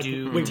 Yeah, You like,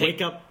 do we take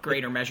wake up-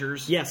 greater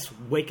measures? Yes,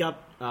 wake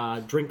up,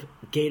 drink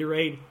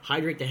Gatorade,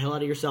 hydrate the hell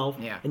out of yourself,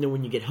 Yeah. and then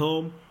when you get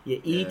home,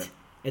 you eat, Yeah.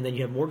 and then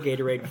you have more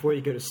Gatorade before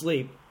you go to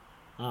sleep,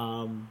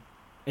 and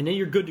then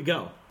you're good to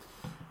go.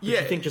 Yeah.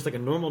 I think just like a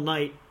normal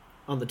night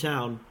on the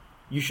town,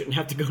 you shouldn't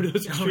have to go to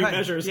those extreme Right,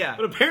 measures. yeah.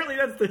 But apparently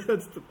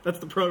that's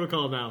the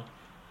protocol now.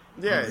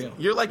 Yeah, Unreal.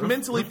 you're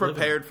mentally rough living.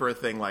 prepared for a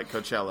thing like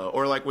Coachella,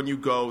 or when you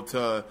go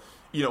to,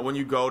 when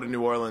you go to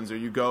New Orleans or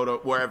you go to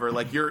wherever,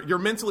 you're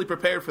mentally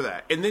prepared for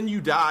that, and then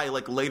you die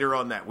later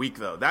on that week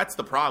though. That's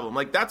the problem.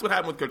 That's what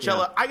happened with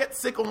Coachella. Yeah. I got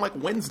sick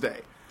on Wednesday.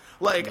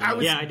 I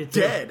was I did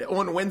too. dead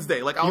on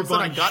Wednesday. All of a sudden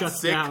I body got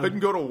shuts sick, down. couldn't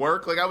go to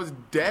work. I was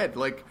dead.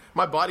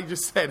 My body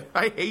just said,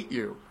 "I hate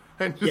you,"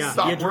 and just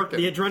stopped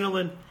working. The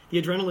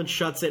adrenaline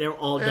shuts it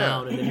all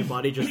down, and then your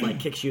body just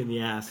kicks you in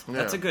the ass.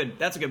 That's a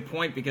good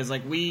point, because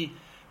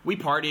we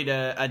partied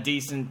a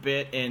decent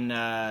bit in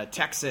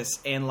Texas,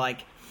 and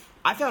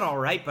I felt all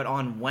right, but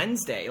on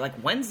Wednesday and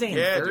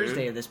Thursday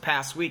dude. of this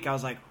past week, I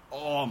was like,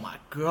 oh my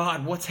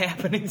god, what's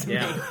happening to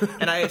Yeah. me?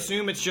 And I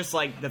assume it's just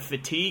the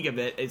fatigue of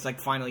it. It's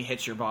finally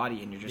hits your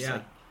body, and you're just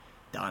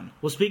done.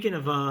 Well, speaking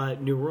of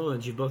New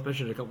Orleans, you've both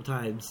mentioned it a couple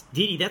times.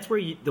 Dee, that's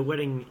where the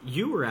wedding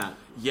you were at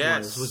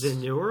Yes. was in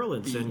New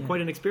Orleans, and quite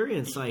an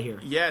experience, I hear.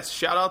 Yes,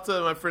 shout out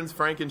to my friends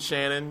Frank and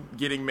Shannon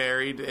getting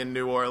married in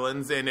New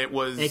Orleans, and it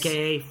was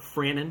A.K.A.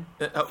 Frannon.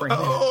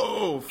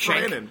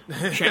 Frannon.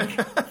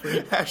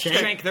 Shank.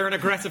 Shank, they're an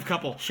aggressive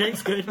couple.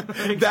 Shank's good.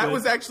 Shank's That good.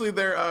 was actually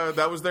their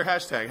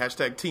hashtag.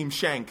 Hashtag Team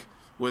Shank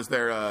was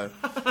their Nice.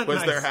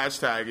 their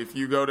hashtag. If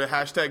you go to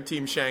hashtag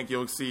Team Shank,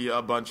 you'll see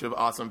a bunch of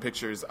awesome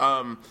pictures.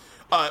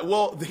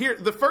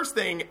 The first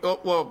thing.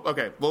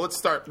 Let's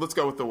start. Let's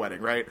go with the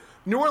wedding. Right,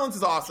 New Orleans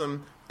is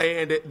awesome,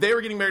 and they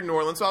were getting married in New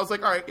Orleans. So I was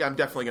like, all right, yeah, I'm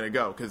definitely going to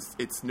go because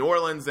it's New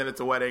Orleans and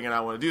it's a wedding, and I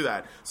want to do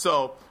that.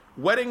 So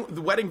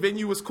the wedding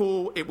venue was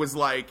cool. It was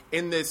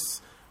in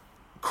this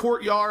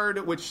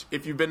courtyard, which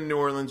if you've been to New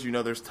Orleans,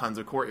 there's tons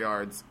of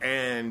courtyards,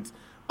 and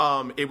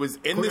it was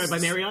in Courtyard this by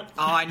Marriott?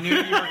 Oh, I knew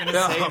you were going to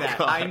say Oh, that.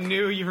 God. I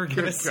knew you were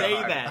going to say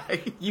God.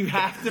 that. You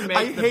have to I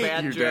make the hate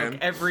bad you, joke Dan.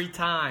 every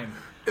time.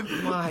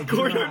 My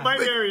Courtyard God. by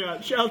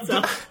Marriott. Shouts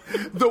out.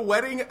 The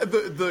wedding,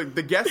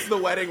 the guests of the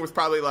wedding was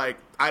probably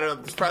I don't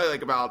know, it's probably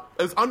it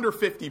was under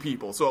 50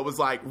 people, so it was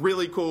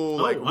really cool,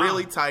 wow.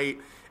 really tight,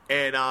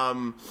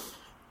 and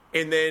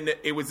then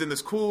it was in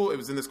this cool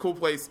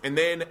place, and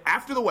then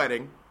after the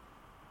wedding,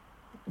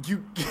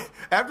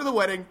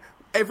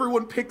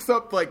 everyone picks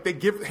up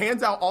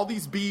hands out all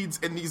these beads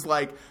and these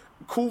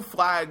cool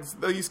flags,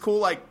 these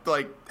cool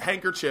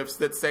handkerchiefs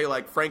that say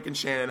Frank and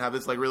Shannon, have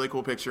this really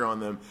cool picture on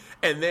them,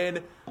 and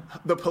then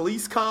the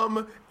police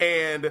come,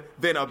 and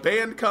then a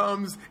band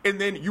comes, and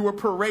then you are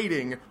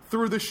parading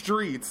through the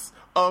streets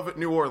of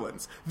New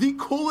Orleans. The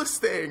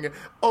coolest thing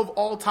of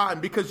all time,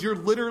 because you're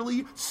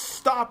literally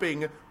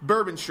stopping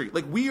Bourbon Street.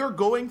 We are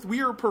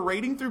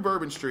parading through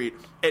Bourbon Street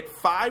at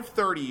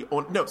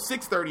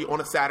 6:30 on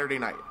a Saturday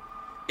night.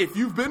 If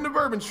you've been to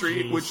Bourbon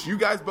Street, Jeez. which you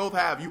guys both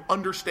have, you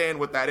understand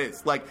what that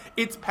is.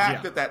 It's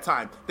packed at that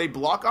time. They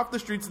block off the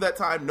streets at that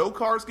time. No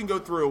cars can go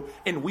through,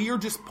 and we are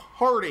just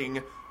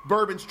partying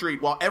Bourbon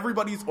Street while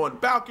everybody's on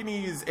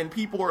balconies and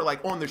people are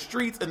on the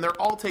streets, and they're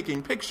all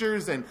taking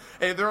pictures and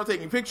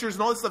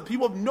all this stuff.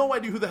 People have no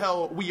idea who the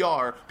hell we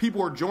are.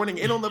 People are joining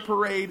in on the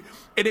parade,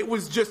 and it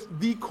was just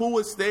the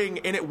coolest thing,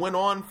 and it went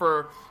on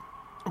for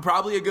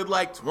probably a good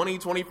 20,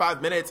 25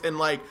 minutes, and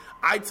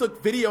I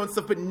took video and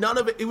stuff, but none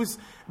of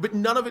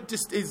it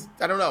just is,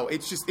 I don't know,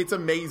 it's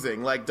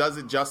amazing, does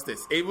it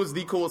justice. It was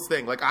the coolest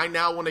thing. I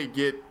now want to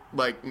get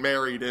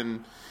married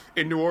in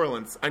New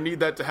Orleans. I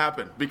need that to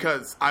happen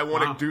because I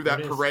want to do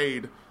that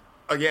parade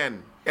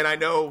again, and I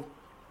know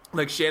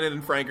Shannon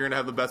and Frank are going to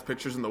have the best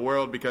pictures in the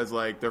world because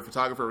their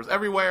photographer was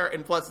everywhere,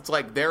 and plus it's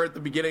they're at the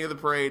beginning of the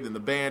parade and the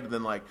band and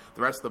then the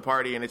rest of the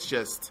party, and it's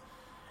just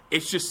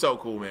so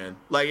cool, man.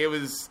 It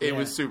was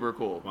super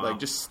cool. Wow.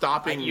 Just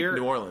stopping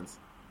New Orleans.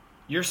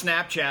 Your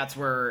Snapchats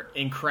were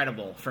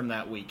incredible from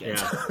that weekend.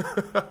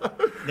 Yeah.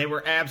 They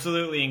were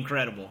absolutely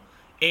incredible.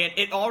 And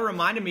it all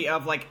reminded me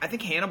of, I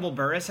think Hannibal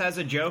Buress has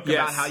a joke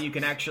about how you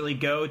can actually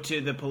go to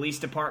the police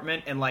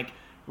department and,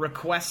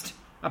 request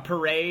a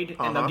parade,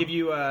 and they'll give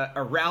you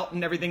a route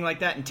and everything like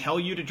that, and tell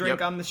you to drink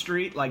Yep. on the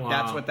street. Like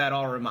that's what that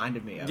all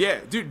reminded me of. Yeah,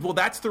 dude. Well,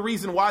 that's the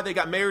reason why they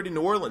got married in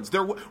New Orleans.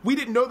 We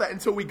didn't know that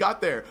until we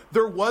got there.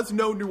 There was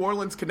no New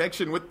Orleans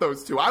connection with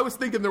those two. I was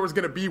thinking there was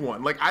going to be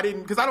one. Like I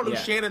didn't, because I don't know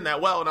Yeah. Shannon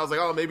that well, and I was like,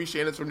 oh, maybe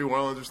Shannon's from New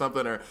Orleans or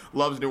something, or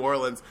loves New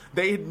Orleans.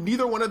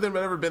 Neither one of them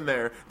had ever been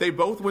there. They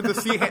both went to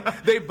see.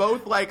 They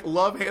both like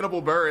love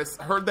Hannibal Buress.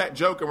 Heard that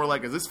joke and were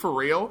like, is this for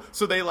real?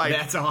 So they like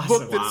That's awesome.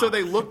 booked it. Wow. So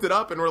they looked it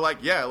up and were like,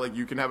 yeah, like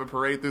you can have a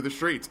parade through the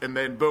streets, and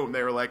then boom,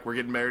 they were like, we're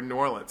getting married in New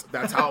Orleans.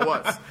 That's how it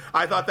was.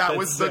 I thought that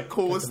was the sick.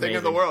 coolest thing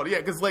in the world. Yeah,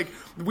 because like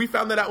we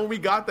found that out when we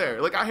got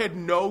there. Like I had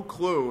no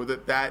clue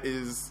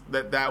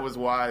that was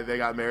why they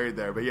got married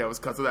there. But yeah, it was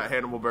because of that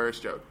Hannibal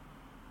Buress joke.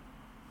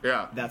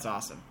 Yeah, That's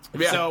awesome.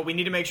 Yeah. So we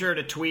need to make sure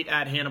to tweet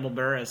at Hannibal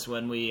Buress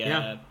when we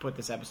Yeah. put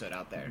this episode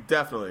out there.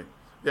 definitely.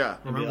 Yeah,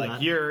 And be Remember like,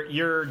 that.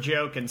 your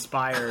joke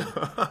inspired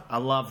a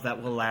love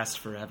that will last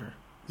forever.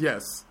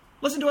 yes,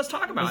 Listen to us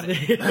talk about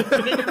it. And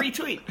then you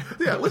retweet.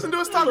 yeah. Listen to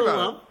us talk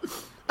about it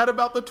at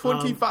about the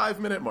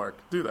 25-minute mark.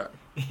 Do that.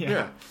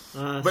 Yeah.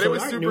 But But it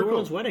was super New cool.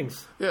 Orleans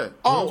weddings. Yeah.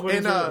 Orleans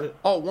weddings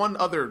are- One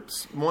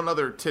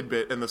other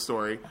tidbit in the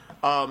story.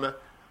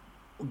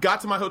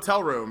 Got to my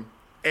hotel room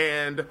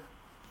and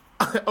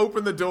I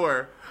opened the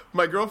door.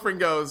 My girlfriend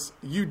goes,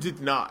 "You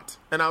did not."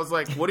 And I was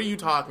like, "What are you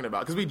talking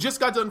about?" Because we just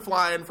got done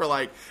flying for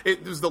like,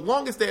 it was the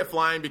longest day of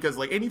flying because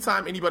like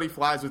anytime anybody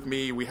flies with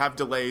me, we have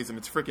delays and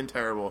it's freaking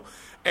terrible.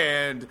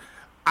 And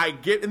I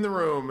get in the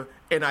room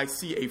and I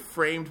see a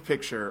framed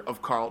picture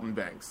of Carlton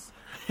Banks.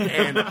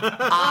 And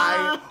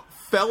I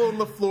fell on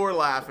the floor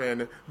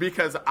laughing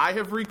because I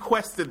have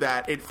requested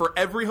that for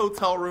every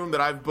hotel room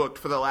that I've booked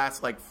for the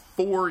last like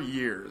 4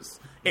 years.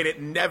 And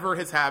it never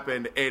has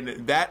happened.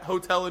 And that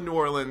hotel in New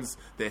Orleans,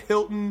 the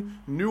Hilton,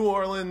 New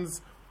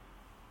Orleans,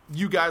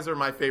 you guys are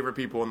my favorite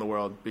people in the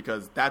world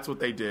because that's what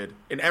they did.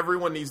 And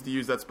everyone needs to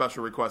use that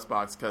special request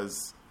box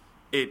because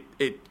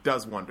it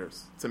does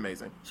wonders. It's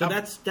amazing. So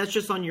that's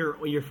just on your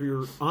for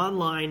your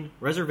online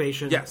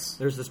reservation. Yes.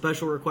 There's the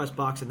special request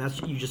box, and that's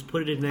you just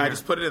put it in there. I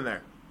just put it in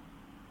there.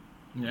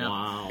 Yeah.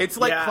 Wow. It's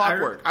like Yeah,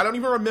 clockwork. I don't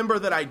even remember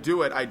that I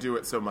do it. I do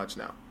it so much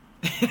now.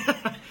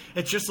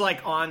 It's just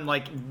like on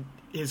like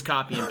his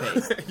copy and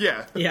paste.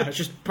 Yeah. yeah, it's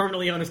just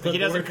permanently on his He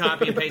clipboard. doesn't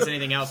copy and paste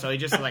anything else, so he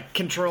just like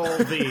Control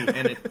V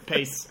and it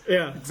pastes.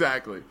 Yeah.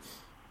 Exactly.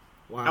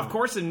 Wow. Of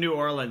course, in New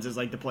Orleans is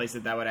like the place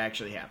that would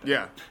actually happen.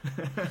 Yeah.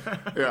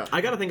 Yeah.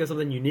 I got to think of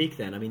something unique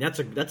then. I mean, that's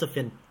a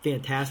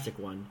fantastic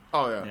one.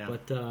 Oh, yeah. Yeah.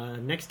 But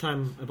next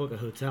time I book a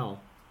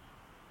hotel,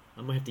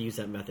 I might have to use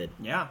that method.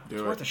 Yeah, it's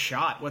Do worth it. a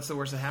shot. What's the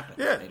worst that happens?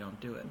 Yeah. They don't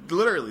do it.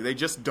 Literally, they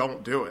just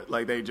don't do it.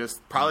 Like, they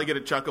just probably get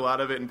a chuckle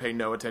out of it and pay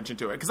no attention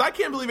to it. Because I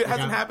can't believe it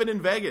hasn't Yeah. happened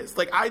in Vegas.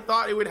 Like, I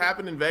thought it would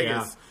happen in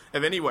Vegas,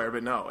 if anywhere,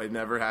 but no, it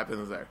never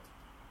happens there.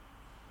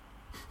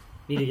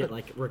 Need to get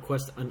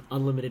request an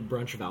unlimited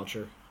brunch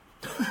voucher.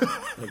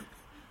 Like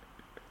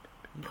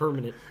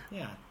permanent.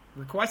 Yeah,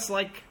 request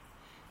like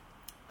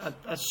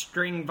a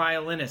string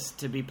violinist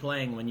to be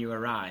playing when you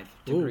arrive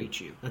to Ooh, greet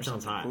you. That or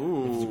sounds something.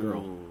 hot. If it's a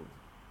girl. Ooh.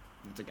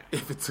 It's a guy.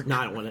 If it's a, No,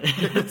 I don't want it.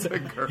 it's a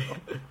girl.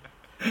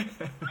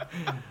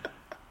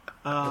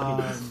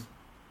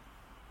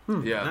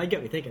 Yeah. I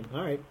get me thinking.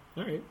 All right.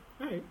 I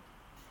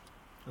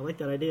like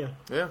that idea.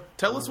 Yeah.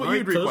 Tell us what All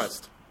right, you'd so-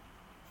 request.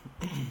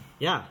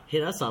 Yeah,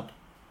 hit us up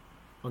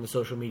on the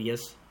social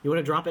medias. You want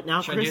to drop it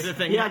now, Should Chris? I do the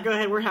thing? Yeah, now? go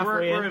ahead. We're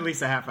halfway We're in. at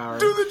least a half hour.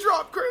 Do the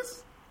drop,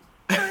 Chris.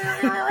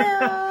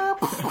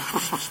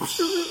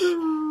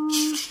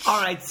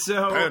 All right,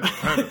 so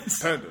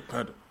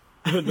Panda.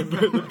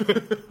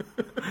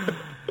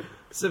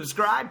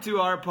 subscribe to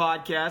our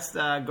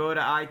podcast. Go to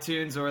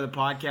iTunes or the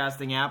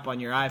podcasting app on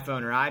your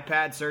iPhone or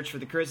iPad. Search for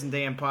the Chris and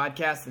Dan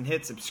Podcast and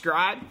hit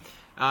subscribe.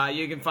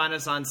 You can find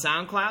us on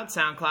SoundCloud,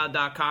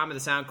 soundcloud.com, or the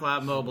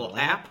SoundCloud mobile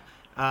app.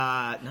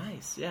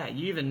 Nice. Yeah,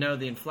 you even know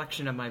the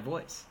inflection of my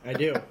voice. I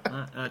do.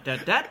 Yeah.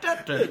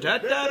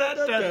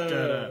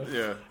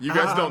 You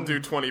guys don't do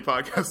 20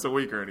 podcasts a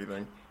week or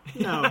anything.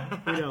 No,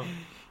 we don't.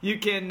 You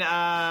can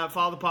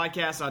follow the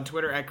podcast on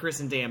Twitter at Chris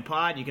and Dan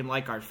Pod. You can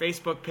like our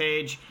Facebook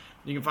page.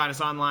 You can find us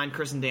online,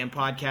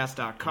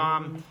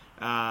 chrisanddanpodcast.com.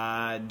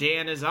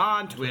 Dan is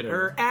on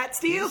Twitter at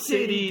Steel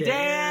City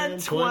Dan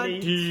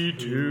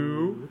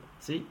 22.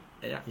 See?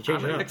 Yeah, You changed I'm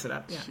it gonna up. mix it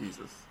up. Yeah.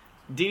 Jesus.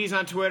 Didi's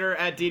on Twitter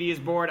at Didi is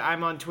bored.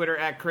 I'm on Twitter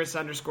at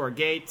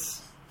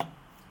Chris_Gates.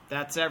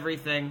 That's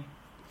everything.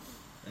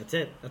 That's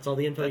it. That's all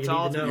the info That's you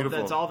all. need to know. Beautiful.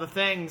 That's all the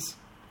things.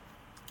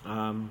 That I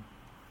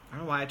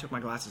don't know why I took my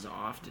glasses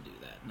off to do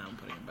that. Now I'm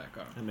putting them back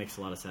on. makes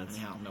a lot of sense.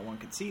 Anyhow, no one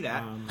could see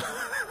that. All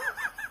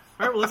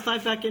right, well, let's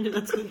dive back into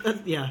that's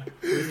yeah.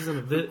 This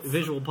isn't a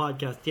visual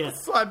podcast yet.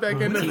 Slide back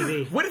into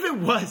TV. What if it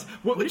was?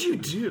 What would you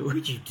do? What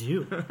would you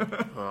do?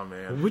 Oh,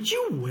 man. What would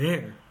you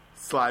wear?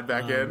 Slide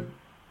back in.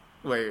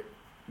 Wait.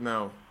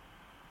 No.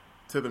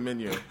 To the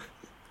menu.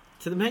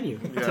 To the menu.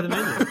 Yeah. To the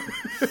menu.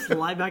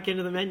 Slide back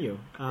into the menu.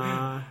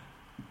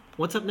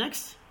 What's up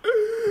next?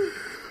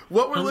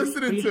 What we're Hungry?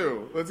 listening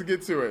to. Let's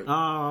get to it.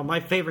 My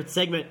favorite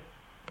segment.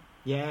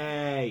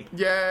 Yay!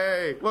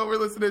 Yay. What we're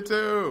listening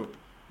to.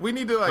 We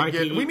need to like Alright,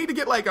 get. Dee. We need to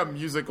get like a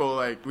musical.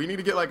 Like we need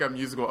to get like a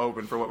musical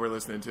open for what we're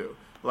listening to.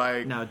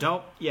 Like No,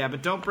 don't. Yeah,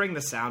 but don't bring the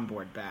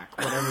soundboard back.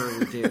 Whatever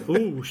we do.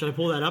 Ooh, should I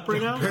pull that up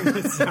right now?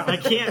 I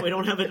can't. We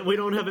don't have it. We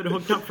don't have it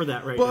hooked up for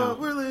that right what now.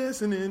 we're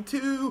listening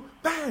to.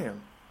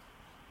 Bam.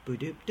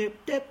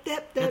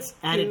 That's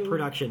added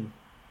production.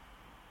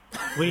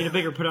 We need a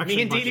bigger production.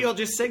 Me and budget. Didi will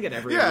just sing it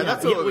every Yeah, week.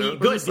 that's what we'll do. We'll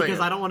Good, just sing because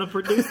it. I don't want to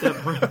produce that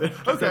part of it.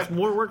 'Cause Okay. That's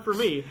more work for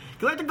me.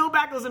 Because I have to go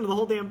back and listen to the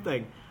whole damn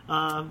thing.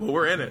 Well,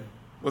 we're in it.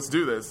 Let's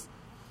do this.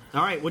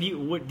 All right,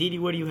 Didi,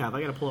 what do you have?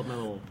 I got to pull up my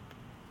little...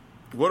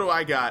 What do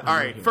I got? All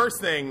right,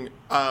 first thing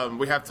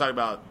we have to talk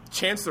about.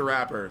 Chance the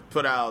Rapper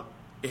put out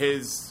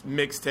his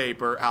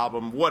mixtape or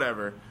album,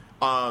 whatever,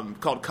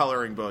 called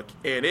Coloring Book,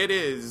 and it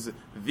is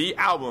the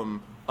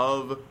album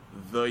of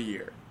the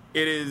year.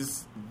 It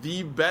is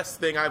the best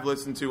thing I've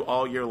listened to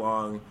all year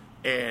long,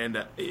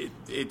 and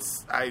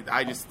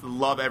I just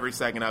love every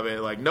second of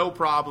it. Like, no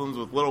problems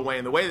with Lil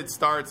Wayne. The way it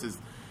starts is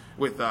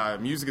with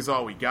Music Is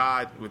All We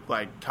Got, with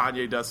like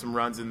Kanye does some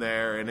runs in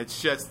there, and it's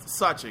just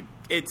such a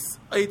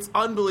it's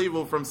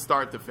unbelievable from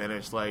start to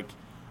finish. Like,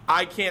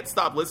 I can't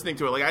stop listening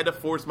to it. Like, I had to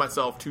force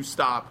myself to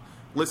stop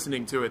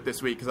listening to it this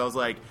week because I was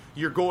like,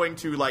 you're going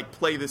to like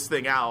play this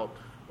thing out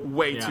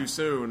way too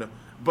soon.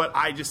 But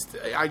I just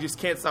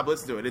can't stop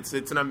listening to it.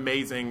 It's an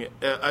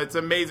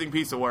amazing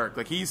piece of work.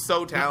 Like, he's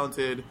so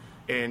talented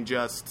and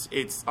just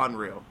it's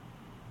unreal.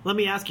 Let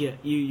me ask you,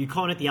 you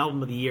calling it the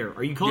album of the year.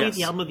 Are you calling Yes.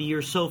 it the album of the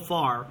year so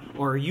far,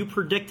 or are you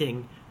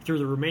predicting through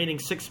the remaining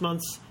 6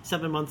 months,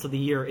 7 months of the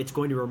year, it's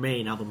going to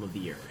remain album of the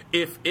year?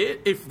 If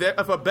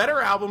a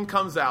better album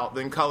comes out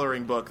than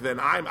Coloring Book, then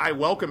I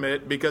welcome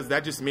it because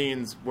that just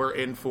means we're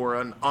in for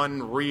an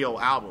unreal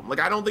album. Like,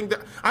 I don't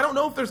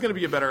know if there's going to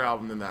be a better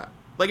album than that.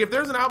 Like, if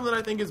there's an album that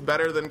I think is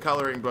better than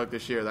Coloring Book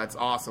this year, that's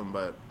awesome,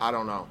 but I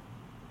don't know.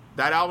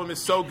 That album is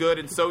so good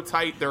and so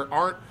tight. There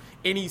aren't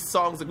any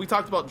songs. Like, we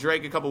talked about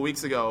Drake a couple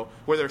weeks ago,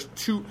 where it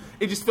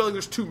just feels like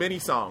there's too many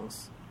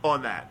songs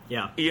on that.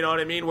 Yeah. You know what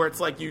I mean? Where it's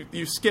like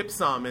you skip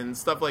some and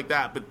stuff like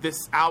that. But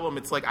this album,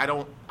 it's like I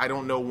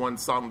don't know one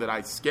song that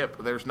I skip.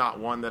 There's not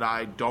one that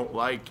I don't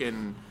like,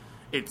 and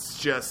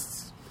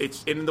it's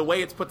in the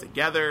way it's put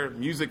together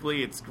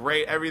musically, it's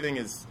great. Everything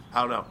is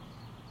I don't know.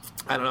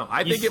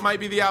 I think it might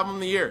be the album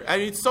of the year. I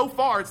mean, so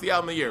far it's the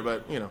album of the year,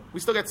 but we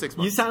still got 6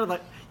 months.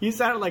 You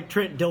sounded like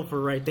Trent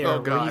Dilfer right there. Oh,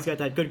 where God. he's got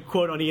that good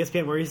quote on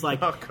ESPN where he's like,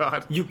 Oh,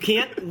 God. You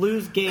can't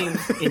lose games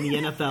in the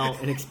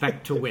NFL and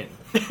expect to win.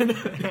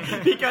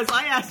 Because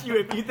I asked you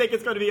if you think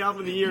it's going to be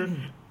album of the year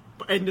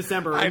in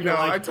December. I and you're know,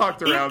 like, I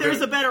talked around If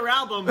there's it. a better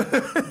album,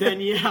 then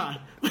yeah.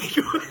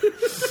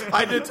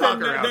 I did talk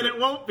around Then it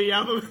won't be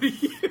album of the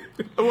year.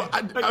 Well, Okay.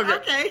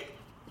 I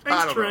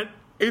Thanks, don't Trent. know.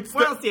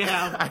 What else do you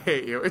have? I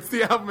hate you. It's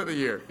the album of the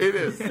year. It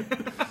is.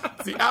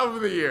 It's the album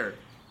of the year.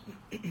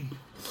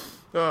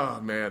 Oh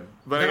man!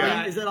 But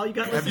Is that all you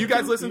got? have you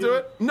guys listened to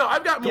it? No,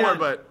 I've got more, Yeah.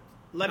 but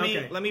Let me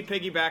Okay.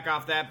 piggyback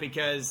off that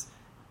because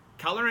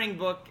Coloring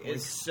Book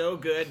is so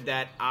good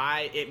that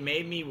it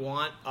made me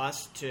want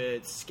us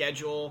to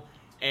schedule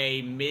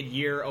a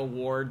mid-year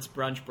awards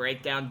brunch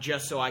breakdown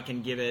just so I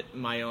can give it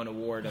my own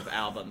award of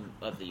album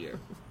of the year.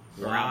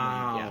 Or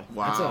album, yeah.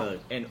 Wow. That's a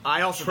And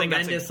I also think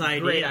that's Tremendous a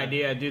great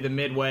idea. idea. Do the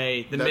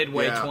Midway yeah.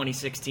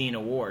 2016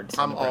 awards.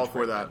 I'm all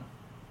for that.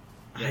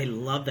 I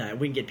love that.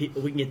 We can get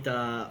people. We can get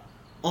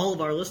all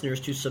of our listeners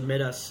to submit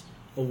us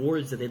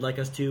awards that they'd like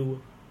us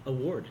to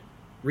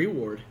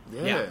reward.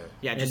 Yeah.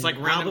 Yeah, just And like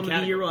random album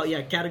of the year.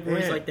 categories.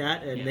 Categories Yeah. like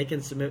that, and Yeah. they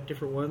can submit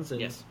different ones.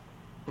 And, Yes.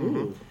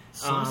 Ooh,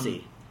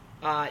 saucy.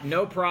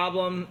 No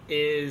Problem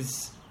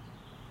is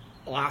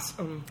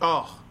awesome.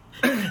 Oh.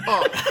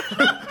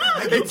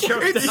 It's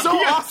so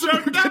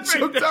awesome to get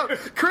choked up.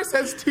 Chris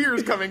has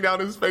tears coming down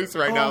his face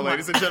right now,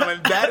 ladies and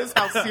gentlemen. That is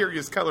how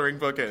serious Coloring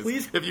Book is.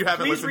 If you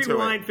haven't please listened to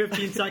rewind it.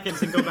 15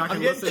 seconds and go back I'm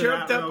and getting listen to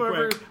choked that up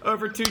real quick.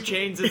 over 2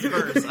 Chainz'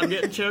 verse. I'm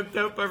getting choked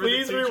up over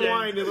Please the 2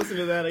 rewind Chainz. and listen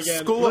to that again.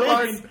 School of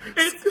Hard,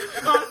 It's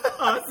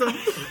awesome.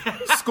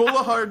 School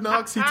of Hard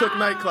Knocks, he took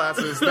night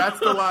classes. That's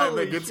the line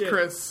Holy that gets shit.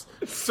 Chris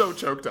so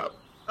choked up.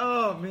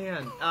 Oh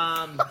man.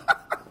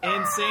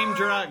 And Same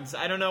Drugs.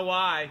 I don't know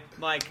why.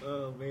 Like,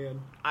 Oh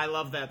man, I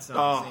love that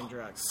song. Same Oh,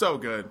 Drugs. so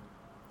good.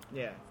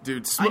 Yeah.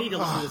 Dude, I need to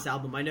listen to this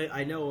album. I know.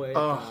 I know And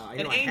I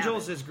have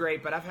Angels it. is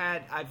great, but I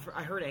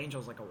heard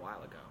Angels like a while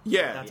ago.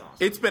 Yeah, That's awesome.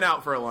 it's been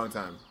out for a long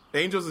time.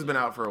 Angels has been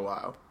out for a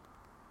while.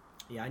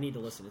 Yeah, I need to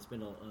listen. It's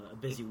been a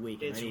busy week.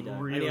 It's and I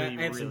really,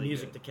 have some really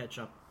music good. to catch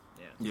up.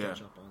 Yeah.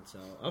 Catch up on. So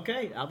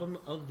okay, album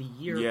of the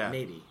year, Yeah.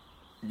 maybe.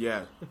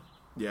 Yeah,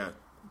 yeah,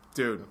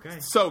 dude, Okay.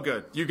 so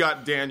good. You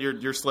got Dan.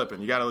 You're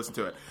slipping. You got to listen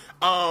to it.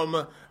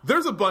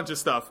 There's a bunch of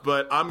stuff,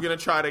 but I'm gonna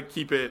try to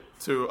keep it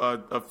to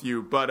a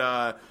few.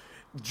 But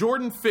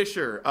Jordan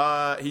Fisher,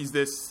 he's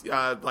this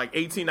like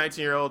 18,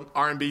 19-year-old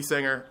R&B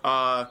singer,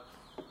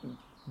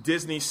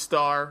 Disney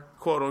star,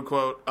 quote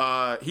unquote.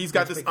 He's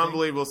got this big thing.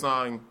 unbelievable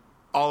song,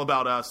 "All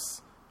About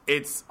Us."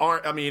 It's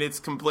it's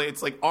complete.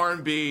 It's like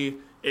R&B.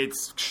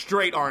 It's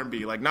straight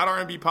R&B, like not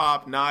R&B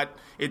pop. Not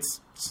it's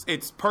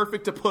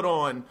perfect to put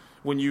on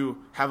when you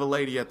have a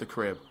lady at the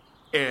crib,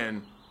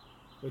 and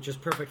which is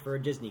perfect for a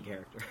Disney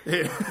character.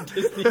 Yeah.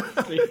 Disney.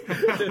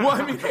 Well,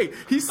 I mean, hey,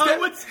 he's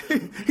and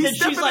stepping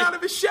she's like- out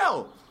of his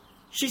shell.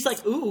 She's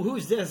like, "Ooh,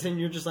 who's this?" And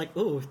you're just like,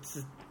 "Ooh,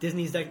 it's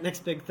Disney's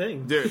next big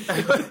thing." Dude,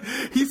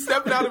 he's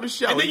stepping out of his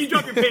shell. And then you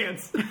drop your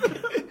pants.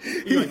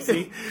 You're like,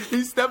 "See,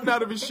 He's stepping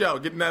out of his shell,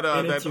 getting that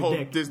And that it's your whole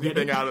dick. Disney Get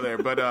thing it? out of there.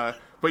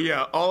 But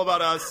yeah, All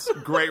About Us,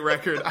 great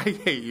record. I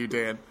hate you,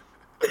 Dan.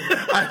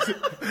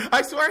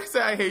 I swear I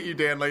say I hate you,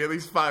 Dan, like at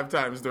least 5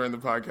 times during the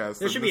podcast.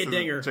 There should be a This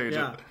dinger. isn't changing.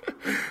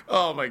 Yeah.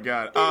 Oh my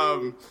god.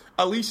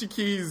 Alicia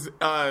Keys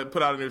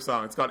put out a new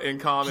song. It's called In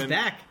Common. she's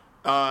back."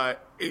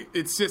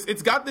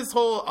 It's got this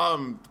whole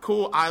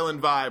cool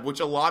island vibe, which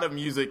a lot of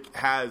music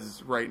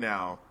has right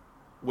now.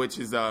 Which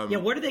is Yeah,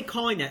 what are they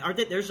calling that? Are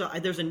they, there's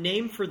a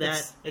name for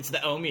that. It's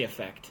the Omi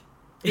effect.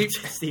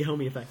 It's the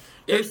homie effect.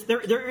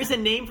 There is a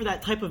name for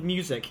that type of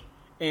music,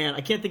 and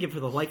I can't think of it for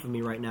the life of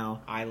me right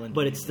now. Island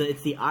but it's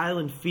the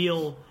island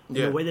feel. And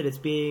Yeah. the way that it's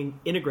being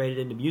integrated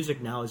into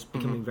music now is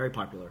becoming very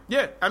popular.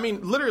 Yeah, I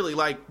mean, literally,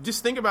 like,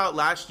 just think about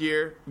last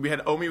year. We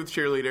had Omi with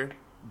Cheerleader,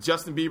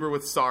 Justin Bieber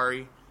with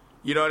Sorry.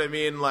 You know what I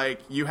mean? Like,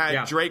 you had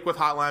Yeah. Drake with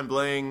Hotline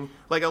Bling.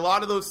 Like, a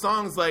lot of those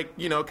songs, like,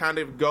 you know, kind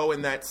of go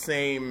in that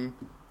same,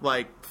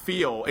 like,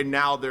 feel. And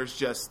now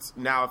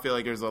now I feel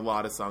like there's a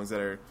lot of songs that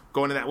are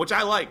going in that, which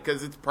I like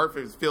because it's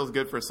perfect. It feels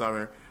good for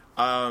summer.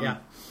 Yeah.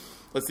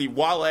 Let's see.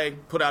 Wale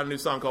put out a new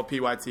song called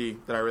PYT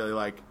that I really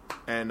like.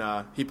 And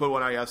he put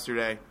one out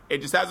yesterday. It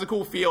just has a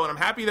cool feel. And I'm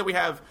happy that we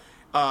have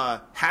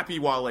Happy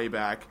Wale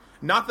back.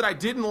 Not that I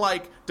didn't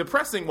like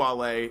Depressing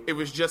Wale. It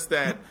was just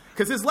that...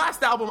 Because his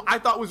last album I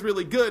thought was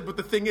really good. But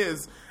the thing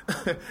is,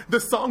 the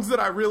songs that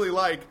I really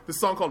like, the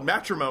song called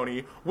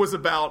Matrimony, was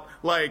about,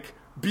 like...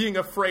 being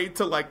afraid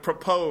to like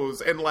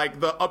propose and like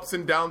the ups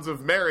and downs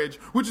of marriage,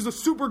 which is a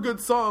super good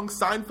song.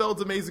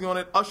 Seinfeld's amazing on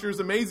it, Usher's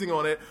amazing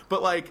on it,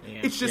 but like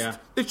it's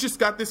just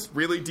got this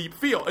really deep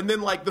feel. And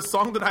then like the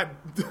song that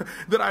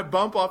I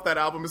bump off that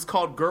album is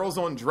called Girls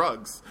on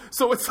Drugs.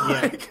 So it's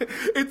like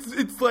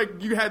it's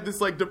like you had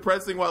this like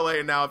depressing Wale,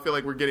 and now I feel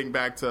like we're getting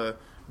back to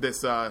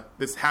this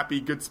this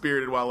happy, good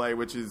spirited Wale,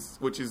 which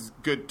is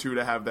good too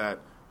to have that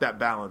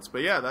balance.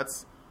 But yeah,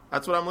 that's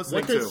what I'm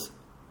listening to.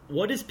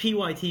 What does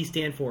PYT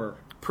stand for?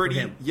 Pretty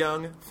him?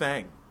 Young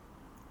Thing.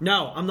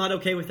 No, I'm not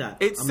okay with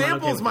that. It I'm not okay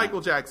samples with Michael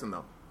that. Jackson,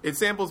 though. It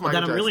samples Michael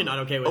Then Jackson. I'm really not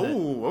okay with it.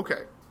 Oh,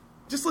 okay.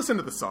 Just listen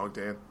to the song,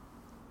 Dan.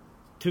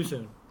 Too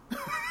soon.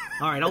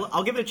 All right,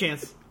 I'll give it a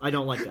chance. I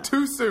don't like that.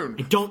 Too soon.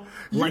 I don't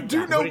You like do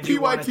that. know What did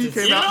you want it PYT to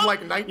came say?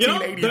 out in like You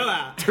don't do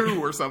that.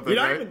 1982 or something, You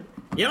don't right?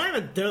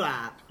 even do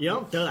that. You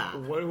don't do that.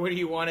 What do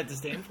you want it to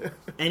stand for?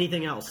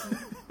 Anything else?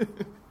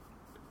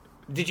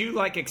 Did you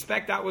like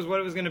expect that was what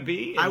it was going to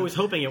be? I was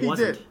hoping it He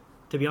wasn't. did.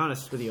 To be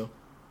honest with you,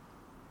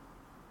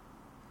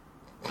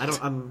 I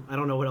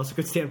don't know what else it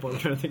could stand for. I'm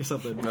trying to think of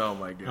something. Oh,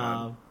 my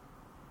God.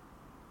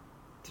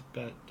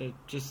 But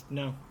just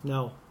no.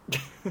 No.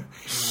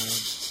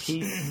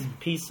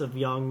 Piece of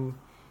young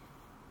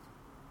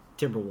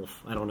Timberwolf.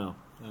 I don't know.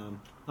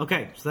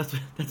 Okay, so that's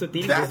what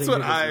the That's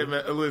what I'm.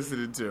 I'm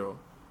listening to.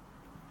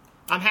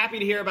 I'm happy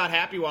to hear about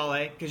Happy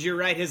Wale because you're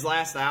right. His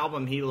last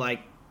album, he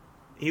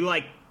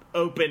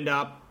opened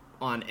up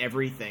on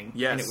everything.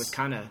 Yes.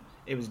 And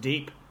it was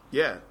deep.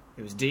 Yeah.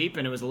 It was deep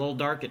and it was a little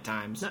dark at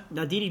times.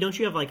 Now, Dee Dee, don't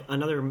you have like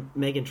another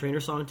Meghan Trainor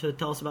song to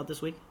tell us about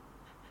this week?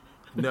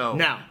 No.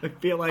 No. I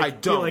feel like I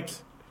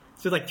don't.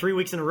 It's like 3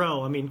 weeks in a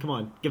row. I mean, come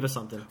on, give us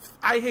something.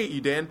 I hate you,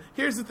 Dan.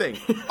 Here's the thing.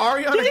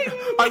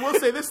 I will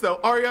say this, though.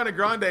 Ariana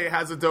Grande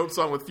has a dope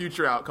song with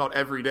Future out called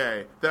Every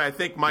Day that I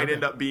think might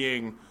end up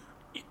being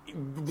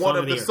one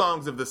of the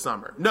songs of the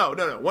summer. No.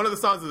 One of the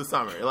songs of the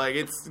summer. Like,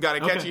 it's got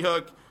a catchy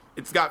hook.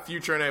 It's got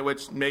Future in it,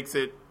 which makes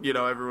it,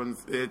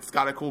 it's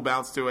got a cool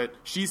bounce to it.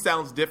 She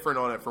sounds different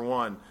on it, for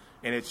one.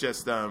 And it's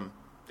just,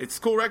 it's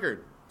a cool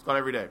record. It's called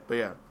Every Day. But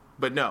yeah.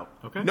 But no.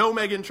 Okay. No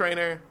Meghan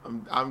Trainor.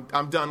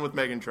 I'm done with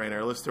Meghan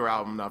Trainor. Listen to her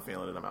album. I'm not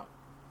feeling it. I'm out.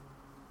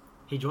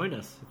 He joined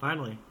us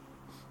finally.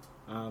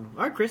 All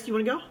right, Chris, you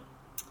want to go?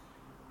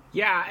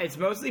 Yeah, it's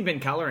mostly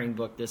been Coloring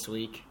Book this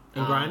week.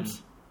 And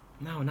Grimes?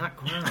 No, not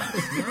Grimes.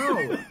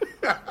 No.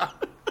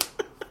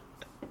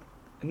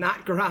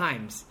 Not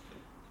Grimes.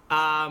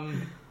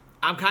 I'm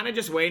kind of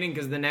just waiting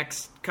because the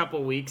next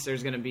couple weeks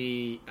there's going to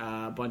be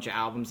a bunch of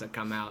albums that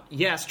come out.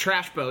 Yes,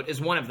 Trash Boat is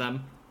one of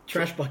them.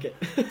 Trash bucket.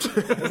 That's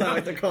how I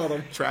like to call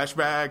them. Trash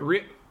bag.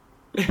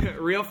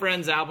 Real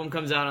Friends album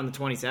comes out on the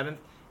 27th.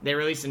 They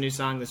released a new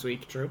song this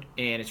week. True.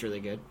 And it's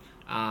really good.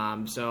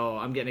 So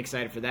I'm getting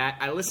excited for that.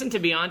 I listened to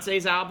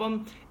Beyonce's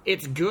album.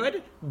 It's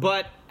good,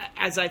 but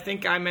as I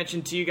think I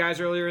mentioned to you guys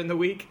earlier in the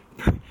week,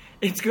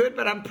 it's good,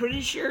 but I'm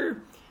pretty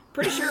sure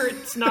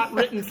it's not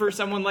written for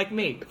someone like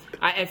me.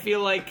 I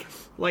feel like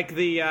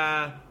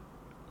the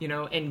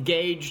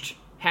engaged,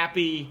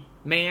 happy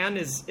man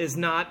is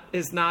not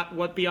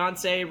what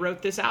Beyonce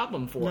wrote this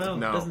album for. No,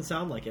 No. it doesn't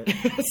sound like it.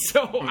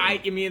 So I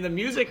mean the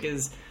music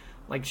is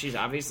like, she's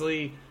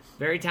obviously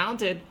very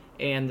talented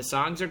and the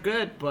songs are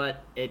good,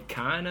 but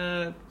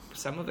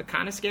some of it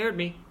kind of scared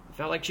me. I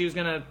felt like she was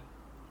gonna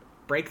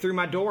break through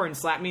my door and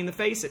slap me in the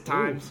face at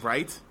times.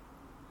 Right?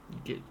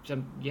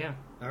 Yeah.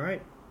 All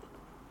right.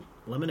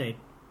 Lemonade.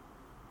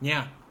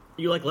 Yeah.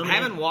 You like I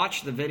Lemonade? haven't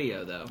watched the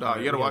video, though. Oh,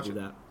 you gotta watch do it.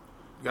 that.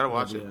 You gotta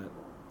watch Do it. that.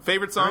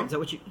 Favorite All song? right, is that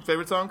what you?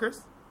 Favorite song,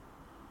 Chris?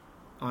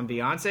 On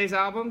Beyonce's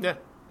album? Yeah.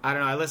 I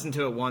don't know. I listened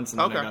to it once and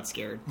then Okay. I got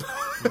scared.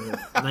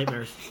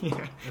 Nightmares.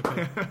 Yeah.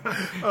 Okay.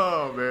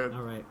 Oh man,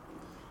 All right.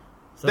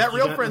 So that you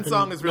Real got Friends nothing-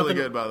 song is really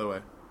nothing- good, by the way.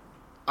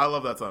 I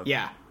love that song.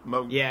 Yeah.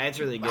 Yeah, it's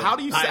really good. How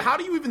do you say, I- how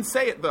do you even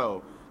say it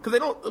though? Because they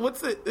don't.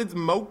 What's it? It's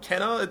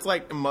McKenna. It's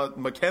like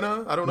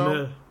McKenna. I don't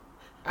know. Meh.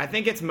 I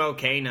think it's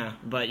Mokana,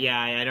 but yeah,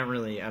 I don't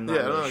really. I'm not Yeah,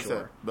 I don't really know what sure.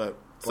 to say, but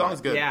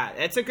song's good. Yeah,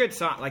 it's a good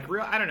song. Like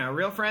I don't know.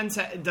 Real Friends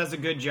does a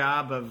good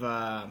job of.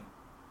 I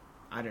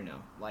don't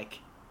know. Like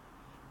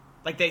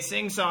they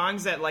sing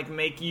songs that like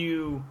make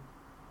you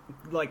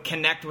like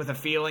connect with a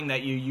feeling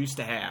that you used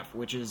to have,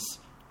 which is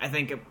I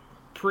think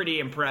pretty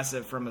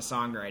impressive from a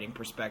songwriting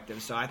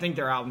perspective. So I think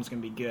their album's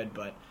gonna be good,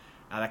 but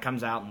that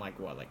comes out in like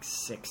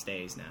 6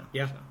 days now.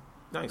 Yeah. So,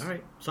 Nice. All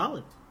right.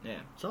 Solid. yeah.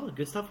 Solid.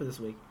 Good stuff for this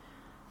week.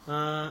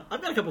 I've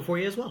got a couple for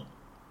you as well.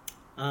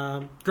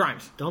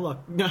 Grimes. Don't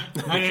look. No,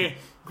 actually,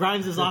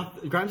 Grimes is off.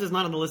 Grimes is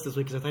not on the list this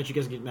week because I thought you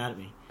guys would get mad at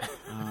me.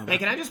 Hey,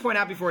 can I just point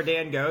out before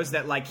Dan goes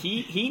that like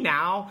he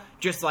now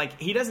just like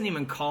he doesn't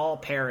even call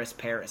Paris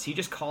Paris. He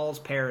just calls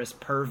Paris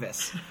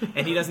Purvis,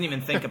 and he doesn't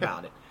even think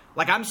about it.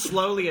 Like I'm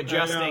slowly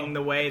adjusting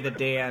the way that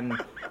Dan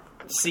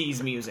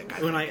sees music.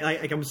 When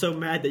I'm so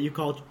mad that you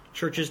call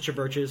churches,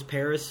 churches,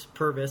 Paris,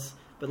 Purvis,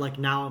 but like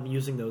now I'm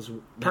using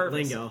that Purvis.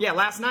 lingo. Yeah,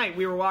 last night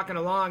we were walking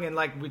along and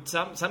like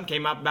something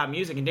came up about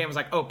music, and Dan was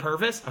like, "Oh,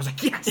 Purvis." I was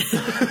like, "Yes."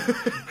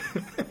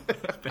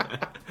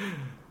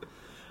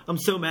 I'm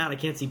so mad I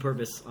can't see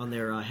Purvis on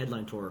their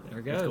headline tour. There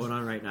it That's goes. going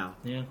on right now.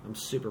 Yeah. I'm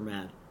super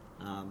mad.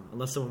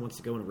 Unless someone wants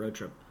to go on a road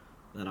trip,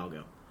 then I'll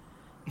go.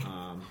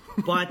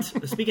 But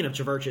speaking of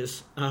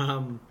churches,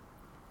 I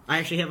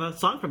actually have a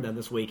song from them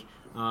this week.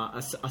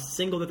 A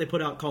single that they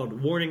put out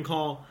called "Warning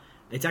Call."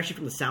 It's actually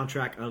from the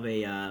soundtrack of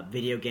a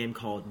video game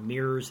called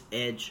Mirror's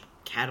Edge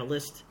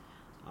Catalyst,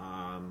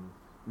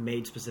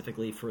 made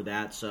specifically for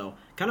that. So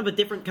kind of a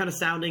different kind of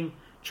sounding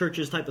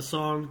Churches type of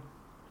song,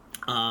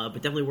 but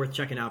definitely worth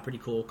checking out. Pretty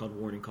cool, called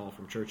 "Warning Call"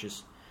 from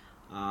Churches.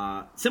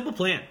 Simple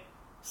Plan,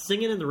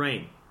 "Singing in the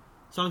Rain."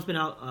 Song's been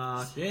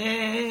out.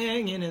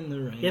 Singing in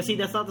the rain. Yeah, see,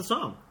 that's not the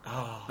song.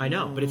 Oh, I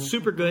know, but it's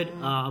super good.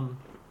 what a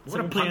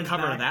Simple punk Plan's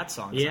cover back. of that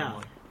song. Yeah, sound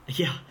like.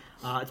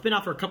 yeah. It's been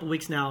out for a couple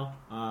weeks now.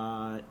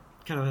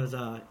 Kind of has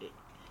a.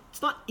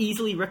 It's not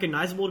easily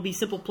recognizable to be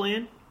Simple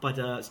Plan,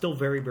 but still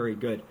very, very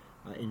good.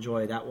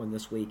 Enjoy that one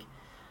this week.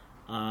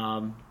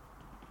 And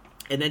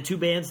then two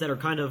bands that are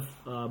kind of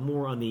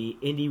more on the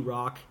indie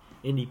rock,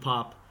 indie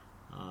pop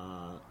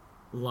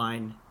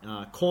line.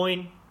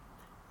 Coin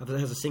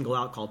has a single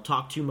out called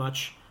 "Talk Too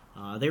Much."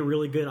 They're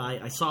really good.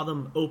 I saw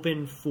them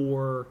open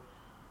for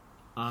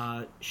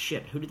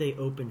who did they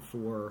open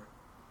for?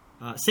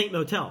 Saint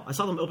Motel. I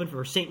saw them open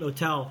for Saint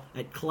Motel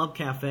at Club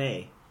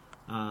Cafe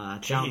down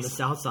Jeez. the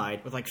south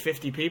side With like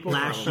 50 people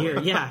last year.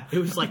 Yeah, it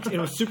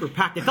was super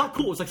packed. It felt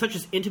cool. It was like such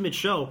an intimate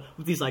show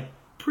with these like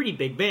pretty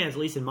big bands,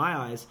 at least in my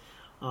eyes.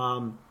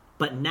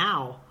 But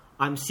now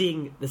I'm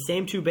seeing the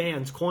same two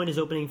bands. Coin is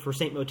opening for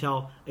Saint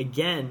Motel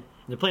again, and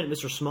they're playing at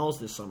Mr. Smalls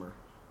this summer.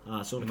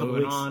 So in a couple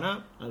Moving weeks, on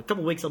up. a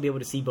couple weeks, I'll be able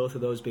to see both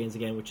of those bands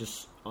again, which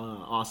is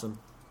awesome.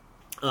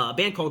 A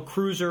band called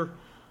Cruiser.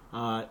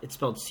 It's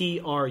spelled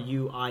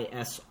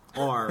Cruisr.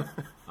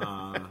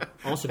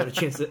 Also got a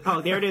chance to...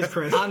 Oh, there it is,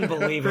 Chris.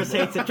 Unbelievable. Chris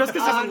hates it. Just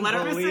because there's a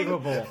letter missing?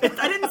 Unbelievable.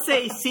 I didn't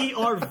say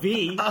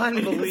CRV. I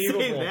didn't say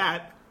Unbelievable.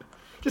 that.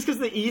 Just because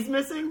the E's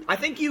missing? I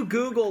think you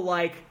Google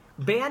like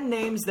band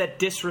names that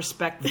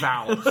disrespect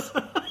vowels.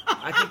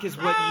 I think is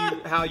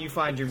how you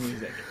find your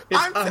music.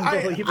 It's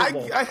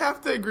unbelievable. I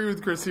have to agree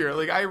with Chris here.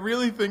 Like, I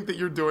really think that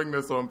you're doing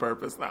this on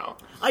purpose now.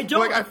 I don't.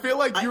 Like, I feel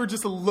like you were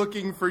just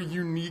looking for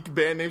unique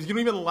band names. You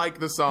don't even like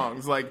the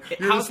songs. Like,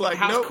 you're just like,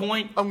 how's nope,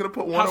 Coin? I'm going to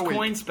put one How's a week.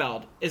 Coin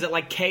spelled? Is it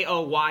like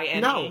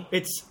Koyne? No,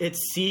 it's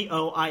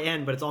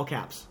COIN, but it's all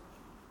caps.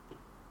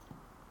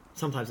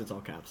 Sometimes it's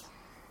all caps.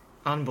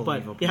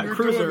 Unbelievable. But, yeah, You're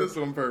Cruiser. doing this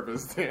on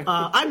purpose, Dan.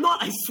 I'm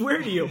not. I swear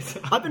to you.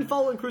 I've been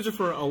following Cruiser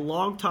for a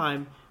long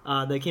time.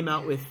 They came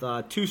out with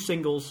two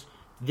singles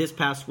this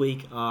past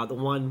week. The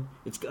one,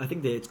 I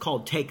think it's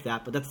called "Take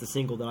That," but that's the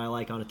single that I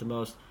like on it the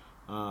most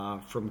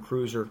from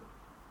Cruiser.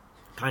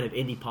 Kind of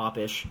indie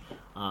pop-ish.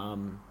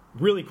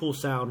 Really cool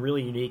sound,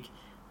 really unique.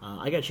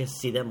 I got a chance to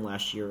see them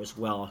last year as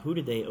well. Who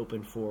did they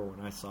open for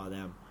when I saw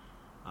them?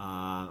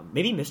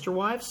 Maybe Mr.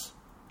 Wives.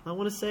 I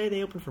want to say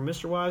they opened for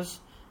Mr. Wives.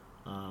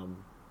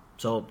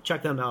 So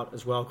check them out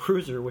as well.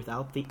 Cruiser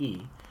without the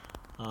E.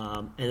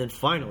 And then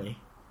finally,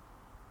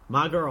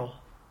 my girl.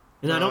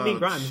 And I don't mean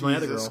Grimes, my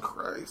other girl. Jesus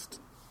Christ.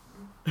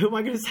 Who am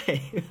I going to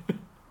say?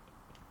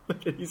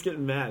 He's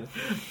getting mad.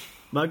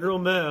 My girl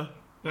Meh.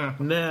 Yeah.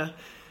 Meh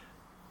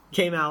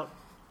came out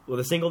with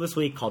a single this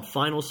week called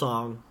 "Final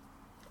Song."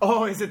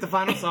 Oh, is it the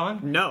final song?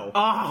 No.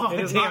 Oh,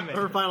 it is damn not it.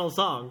 her final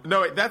song.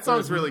 No, wait, that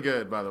song's really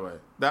good, by the way.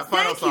 That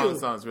final Thank you. song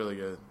sounds really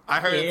good. I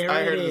heard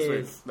There it it this week.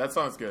 is. That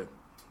song's good.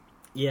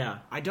 Yeah.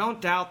 I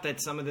don't doubt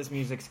that some of this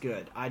music's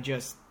good. I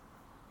just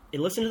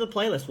and listen to the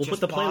playlist. We'll Just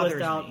put the playlist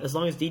bothers out me. as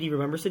long as Dee Dee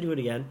remembers to do it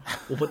again.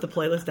 We'll put the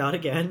playlist out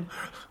again.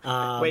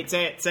 Wait,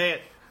 say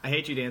it. I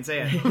hate you, Dan.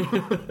 Say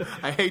it.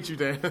 I hate you,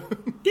 Dan.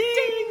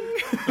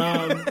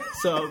 Ding!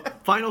 So,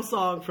 final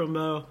song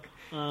from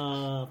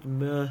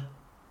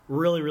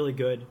really, really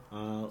good.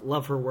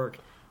 Love her work.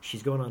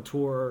 She's going on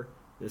tour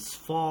this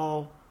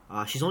fall.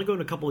 She's only going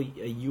to a couple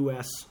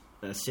U.S.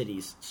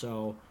 Cities.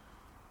 So,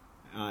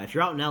 if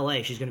you're out in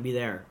L.A., she's going to be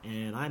there.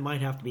 And I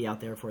might have to be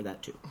out there for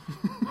that, too.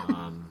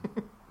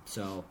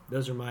 So,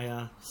 those are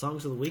my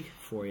songs of the week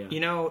for you. You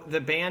know,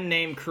 the band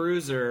name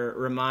Cruiser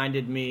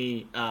reminded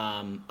me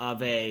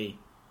of a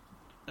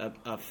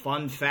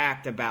fun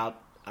fact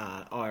about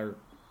our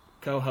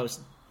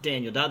co-host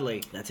Daniel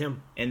Dudley. That's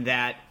him. In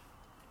that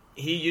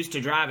he used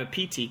to drive a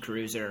PT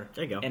Cruiser.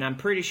 There you go. And I'm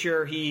pretty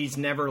sure he's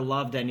never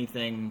loved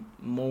anything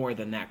more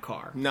than that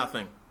car.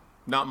 Nothing.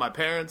 Not my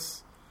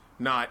parents.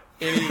 Not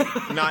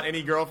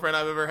any girlfriend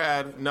I've ever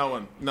had. No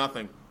one.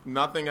 Nothing.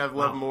 Nothing I've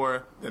loved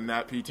more than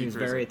that PT He was Cruiser.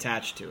 very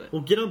attached to it.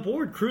 Well, get on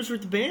board. Cruiser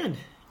at the band.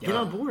 Get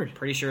on board.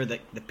 Pretty sure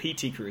that the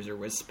PT Cruiser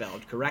was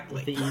spelled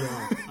correctly. The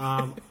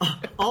ER.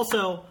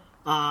 Also,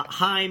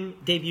 Haim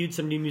debuted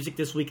some new music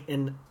this week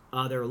in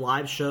their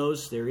live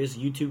shows. There is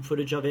YouTube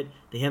footage of it.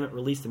 They haven't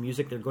released the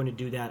music. They're going to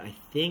do that, I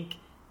think,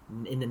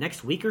 in the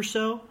next week or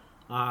so.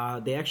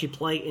 They actually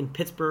play in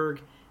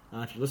Pittsburgh.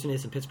 If you're listening to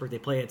this in Pittsburgh, they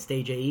play at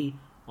Stage AE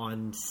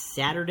on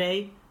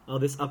Saturday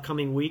of this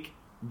upcoming week.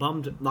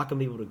 Bummed not going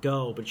to be able to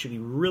go, but it should be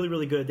really,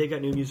 really good. They've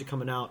got new music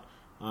coming out,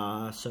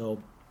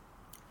 so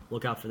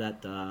look out for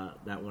that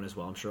one as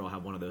well. I'm sure I'll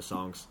have one of those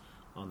songs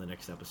on the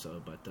next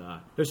episode, but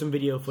there's some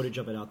video footage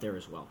of it out there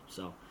as well.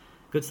 So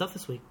good stuff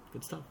this week.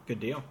 Good stuff.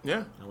 Good deal.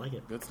 Yeah. I like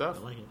it. Good stuff.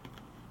 I like it.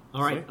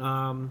 All right. Sweet.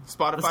 Let's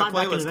Spotify dive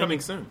back into playlist the coming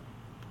menu. soon.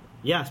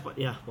 Yes, but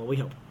yeah. Well, we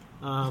hope.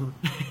 All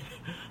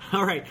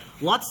right.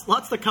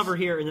 Lots to cover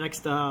here in the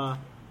next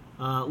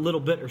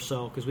little bit or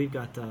so because we've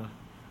got a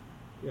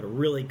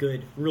really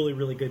good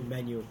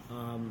menu.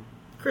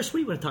 Chris, what do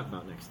you want to talk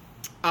about next?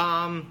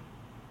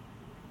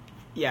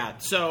 Yeah,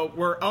 so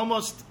we're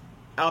almost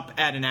up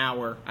at an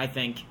hour, I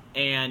think,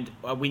 and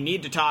we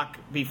need to talk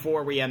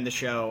before we end the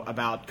show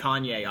about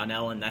Kanye on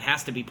Ellen. That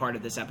has to be part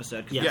of this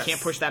episode because Yes. we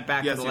can't push that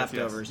back Yes, to the yes,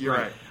 yes. leftovers. You're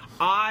right.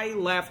 I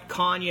left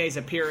Kanye's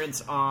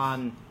appearance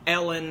on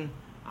Ellen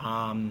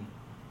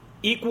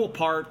equal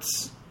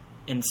parts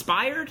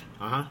inspired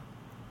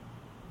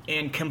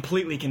and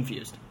completely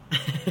confused.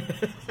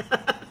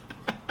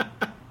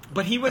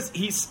 But he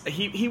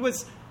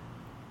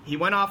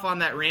went off on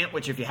that rant,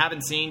 which if you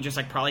haven't seen, just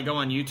probably go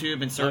on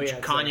YouTube and search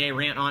Kanye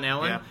rant on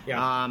Ellen.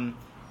 Yeah.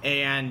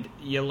 And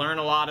you learn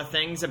a lot of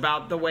things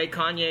about the way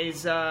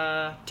Kanye's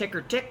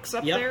ticker ticks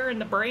up there in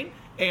the brain.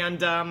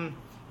 And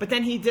but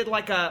then he did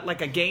like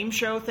a game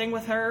show thing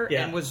with her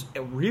and was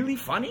really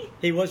funny.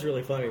 He was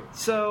really funny.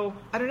 So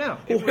I don't know.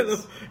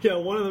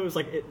 One of them was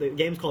the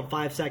game's called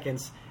 5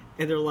 Seconds,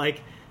 and they're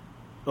like,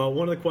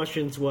 one of the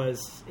questions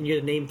was, and you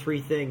had to name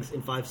 3 things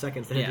in 5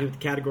 seconds that had to do with the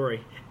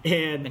category,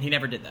 and he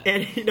never did that.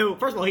 And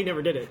first of all, he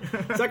never did it.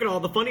 Second of all,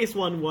 the funniest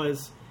one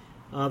was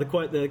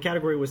the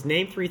category was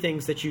name 3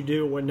 things that you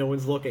do when no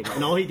one's looking,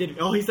 and all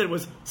he said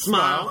was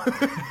smile,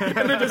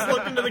 and then just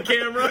looked into the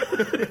camera. And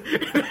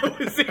that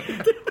was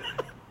it.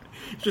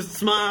 Just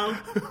smile.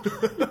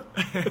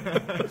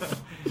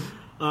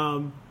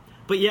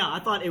 But yeah, I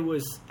thought it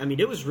was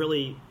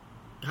really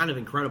kind of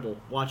incredible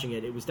watching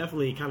it. It was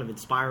definitely kind of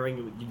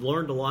inspiring. You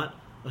learned a lot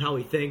of how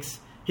he thinks.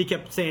 He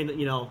kept saying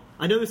that,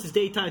 I know this is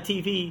daytime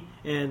TV,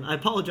 and I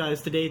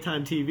apologize to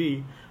daytime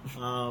TV.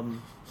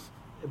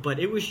 But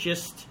it was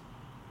just,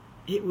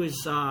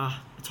 it's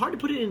hard to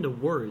put it into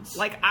words.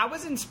 I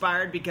was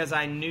inspired because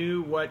I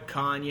knew what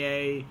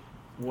Kanye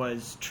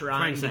was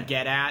trying to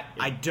get at.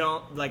 Yeah. I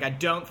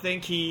don't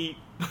think he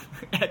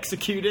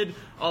executed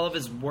all of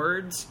his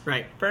words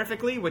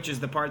perfectly, which is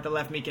the part that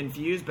left me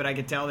confused, but I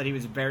could tell that he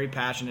was very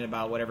passionate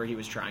about whatever he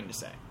was trying to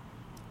say.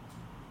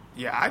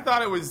 Yeah, I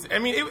thought it was,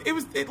 it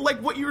was like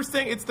what you were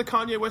saying, it's the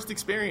Kanye West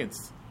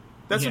experience.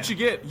 That's what you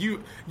get.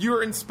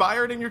 You're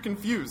inspired and you're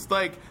confused.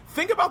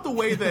 Think about the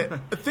way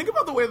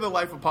the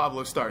life of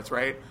Pablo starts,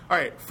 right? All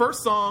right,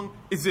 first song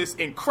is this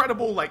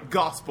incredible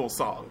gospel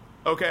song,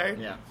 okay?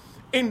 Yeah.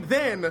 And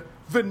then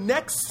the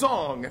next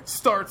song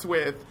starts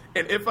with,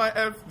 and if I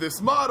F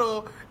this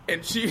model,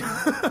 and she,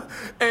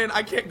 and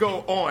I can't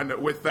go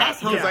on with that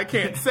because I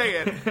can't say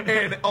it.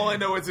 And all I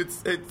know is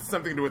it's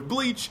something to do with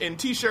bleach and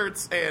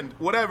T-shirts and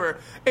whatever.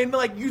 And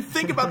you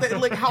think about that,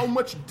 and how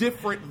much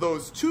different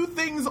those two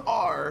things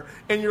are,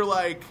 and you're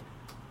like,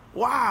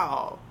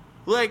 wow.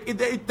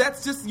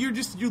 That's just you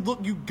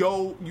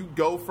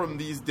go from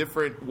these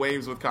different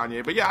waves with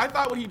Kanye. But yeah, I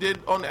thought what he did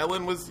on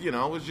Ellen was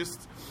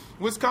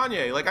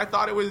Kanye. I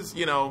thought it was,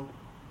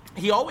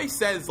 he always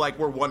says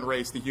we're one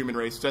race, the human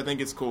race, which I think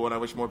is cool, and I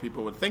wish more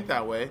people would think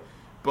that way.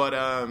 But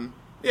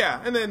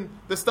yeah, and then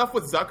the stuff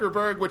with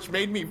Zuckerberg, which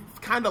made me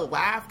kind of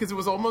laugh because it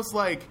was almost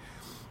like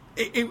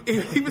he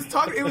was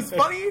talking. It was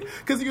funny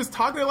because he was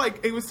talking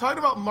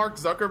about Mark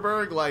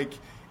Zuckerberg,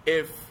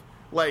 if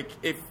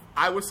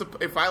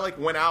if I like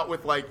went out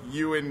with like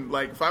you and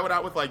like if I went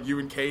out with like you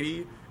and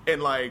Katie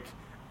and like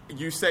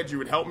you said you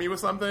would help me with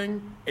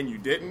something and you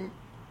didn't,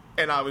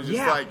 and I was just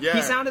like, yeah.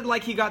 He sounded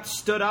like he got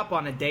stood up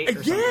on a date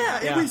or something.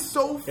 Yeah, it was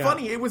so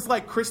funny. It was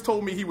like Chris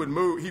told me he would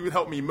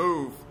help me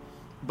move,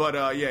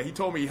 but he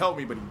told me he helped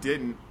me, but he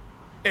didn't.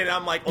 And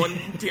I'm like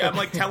I'm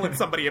like telling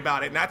somebody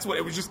about it, and that's what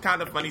it was. Just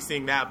kind of funny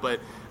seeing that.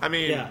 But I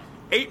mean,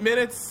 8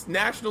 minutes,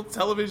 national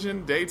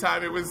television,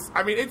 daytime. It was.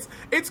 I mean,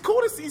 it's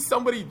cool to see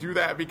somebody do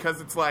that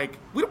because it's like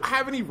we don't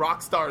have any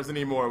rock stars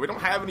anymore. We don't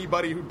have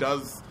anybody who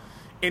does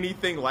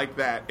anything like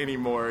that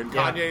anymore. And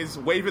Kanye's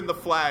waving the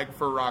flag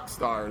for rock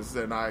stars,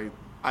 and I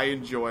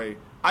enjoy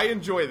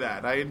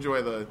that. I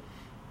enjoy the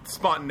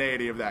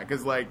spontaneity of that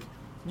because like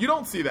you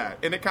don't see that,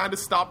 and it kind of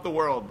stopped the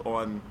world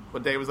on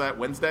what day was that?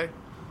 Wednesday.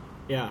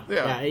 Yeah.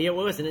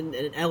 What was it?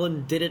 And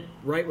Ellen did it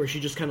right where she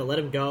just kind of let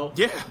him go.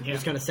 Yeah.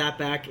 Just kind of sat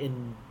back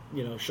and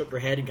shook her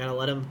head and kind of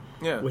let him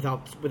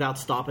without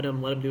stopping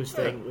him, let him do his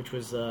thing, which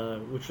was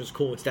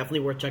cool. It's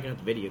definitely worth checking out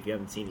the video if you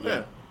haven't seen it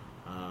yet.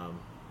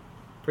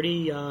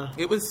 Pretty.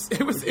 It was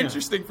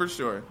interesting for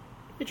sure.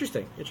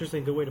 Interesting.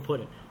 Good way to put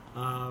it.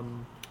 Well,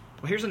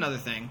 here's another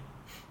thing.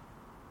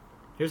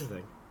 Here's the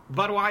thing.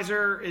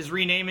 Budweiser is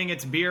renaming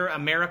its beer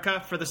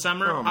America for the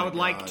summer. Oh I would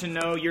like to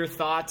know your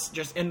thoughts,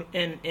 just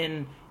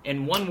in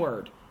one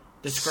word.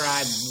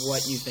 Describe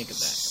what you think of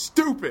that.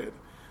 Stupid.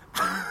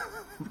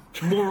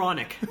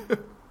 Moronic.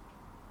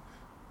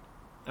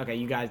 Okay,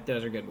 you guys,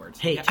 those are good words.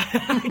 Hate.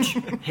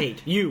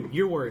 Hate.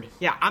 Your word.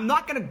 Yeah, I'm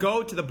not going to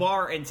go to the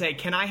bar and say,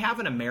 "Can I have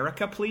an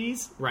America,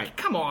 please?" Right.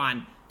 Come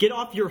on. Get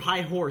off your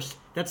high horse.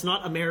 That's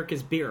not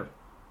America's beer.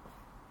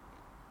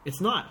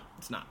 It's not.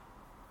 It's not.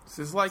 This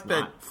is like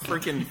that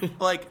freaking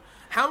like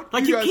how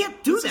like you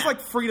can't do this that. Is like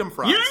freedom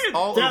fries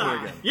all over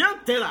again. You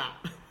don't do that.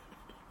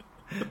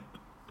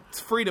 It's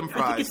freedom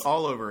fries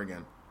all over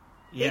again.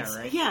 Yeah,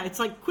 right. Yeah, it's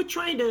like quit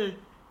trying to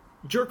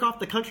jerk off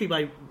the country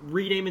by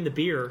renaming the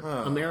beer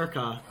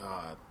America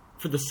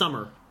for the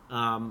summer.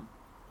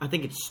 I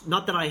think it's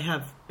not that I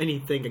have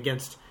anything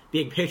against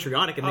being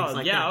patriotic and things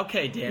like that.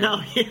 Okay, Dan.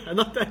 No,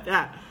 not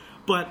that.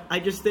 But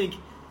I just think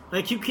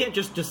like you can't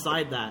just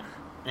decide that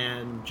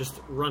and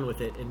just run with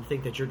it and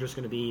think that you're just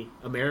going to be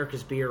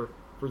America's beer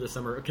for the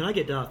summer. Can I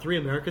get 3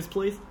 Americas,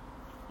 please?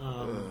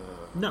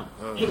 No.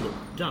 Hate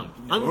it. Dumb.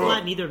 I'm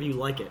glad neither of you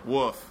like it.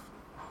 Woof.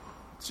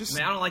 It's just,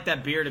 I don't like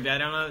that beer to be. I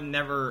don't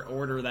never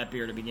order that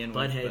beer to begin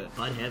with.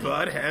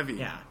 Bud Heavy.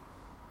 Yeah.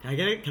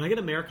 Can I get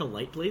America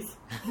Light, please?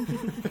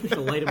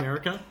 The Light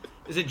America.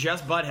 Is it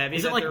just Bud Heavy?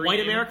 Is it like White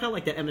America,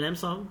 like that Eminem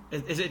song?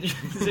 Is it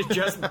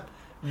just Bud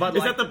Light?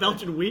 Is that the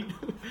Belgian wheat?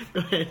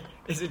 Go ahead.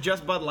 Is it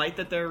just Bud Light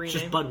that they're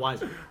renaming? Just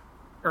Budweiser.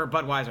 Or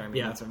Budweiser, I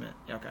mean, that's what I meant.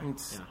 Okay.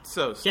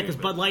 So stupid. Yeah, because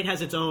Bud Light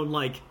has its own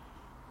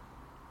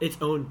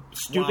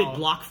stupid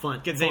block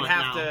font. Because they'd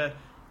have to...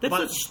 That's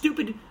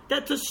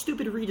a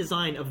stupid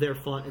redesign of their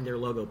font and their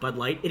logo. Bud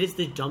Light, it is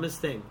the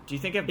dumbest thing. Do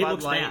you think if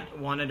Bud Light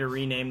wanted to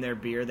rename their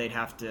beer, they'd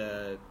have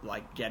to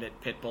get it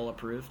Pitbull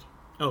approved?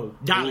 Oh,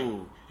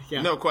 darling.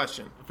 Yeah. No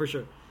question. For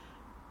sure.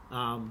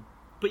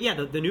 But yeah,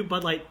 the new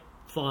Bud Light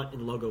font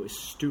and logo is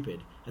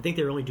stupid. I think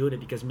they're only doing it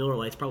because Miller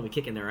Lite's probably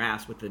kicking their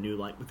ass with the new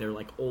with their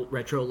old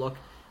retro look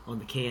on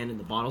the can and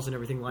the bottles and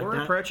everything like that.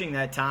 We're approaching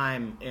that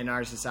time in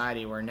our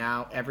society where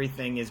now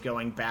everything is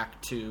going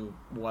back to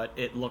what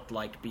it looked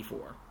like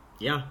before.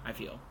 Yeah, I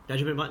feel.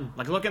 Benjamin Button.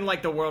 Looking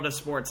like the world of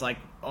sports,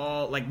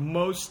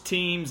 most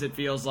teams it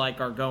feels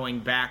like are going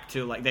back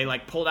to they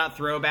pulled out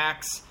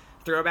throwbacks.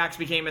 Throwbacks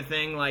became a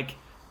thing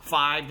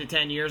 5 to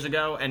 10 years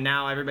ago, and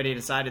now everybody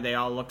decided they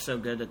all look so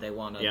good that they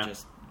want to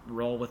just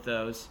roll with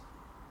those.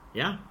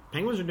 Yeah,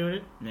 Penguins are doing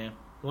it. Yeah,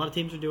 a lot of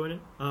teams are doing it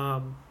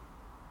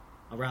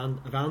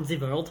around the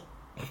world.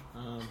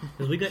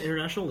 Because we got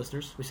international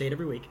listeners, we say it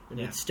every week, and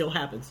it still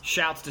happens.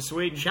 Shouts to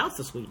Sweden. Shouts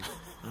to Sweden.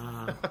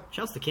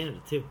 Shouts to Canada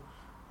too.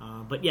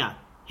 But yeah,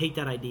 hate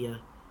that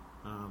idea.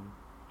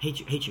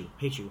 Hate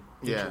you.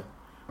 Yeah,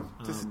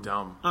 this is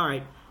dumb. All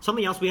right,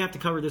 something else we have to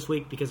cover this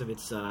week because of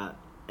its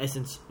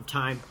essence of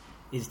time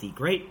is the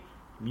great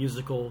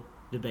musical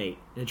debate.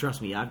 And trust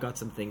me, I've got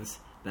some things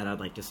that I'd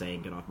like to say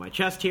and get off my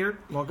chest here.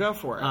 Well, go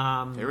for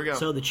it. Here we go.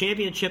 So the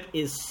championship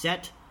is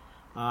set.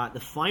 The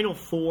final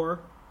 4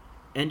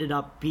 ended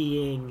up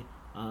being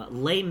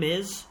Les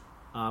Mis,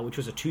 which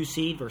was a 2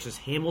 seed, versus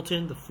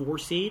Hamilton, the 4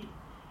 seed.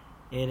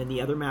 And in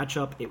the other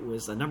matchup, it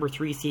was a number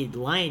 3 seed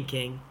Lion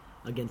King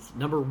against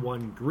number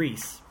 1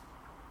 Grease.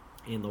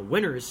 And the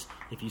winners,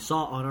 if you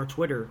saw on our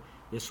Twitter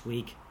this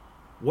week,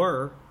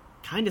 were,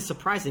 kind of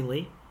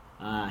surprisingly,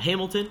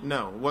 Hamilton.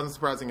 No, it wasn't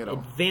surprising at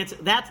all.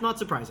 That's not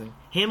surprising.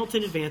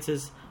 Hamilton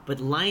advances, but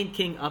Lion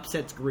King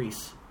upsets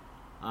Grease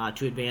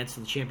to advance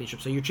to the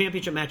championship. So your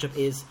championship matchup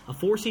is a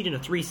 4 seed and a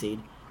 3 seed,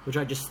 which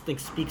I just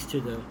think speaks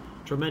to the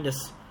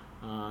tremendous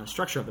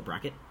structure of the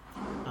bracket.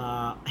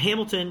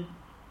 Hamilton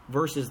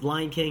versus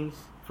Lion King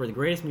for the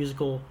greatest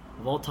musical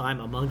of all time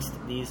amongst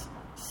these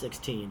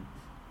 16.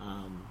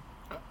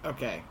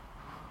 Okay.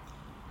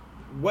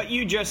 What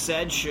you just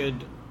said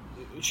should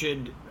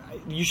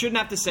you shouldn't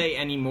have to say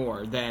any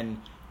more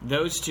than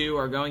those two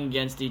are going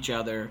against each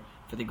other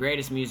for the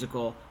greatest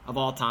musical of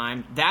all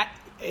time. That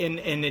in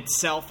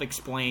itself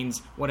explains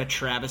what a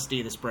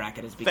travesty this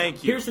bracket has become.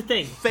 Thank you. Here's the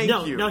thing.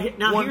 Thank you. Now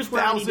here's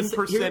where I need to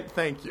 1,000%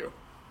 thank you.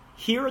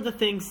 Here are the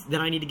things that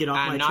I need to get off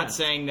my I'm chest. not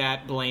saying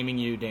that blaming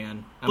you,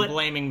 Dan. I'm But-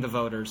 blaming the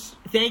voters.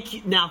 Thank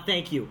you. Now,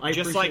 thank you. I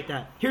Just appreciate like-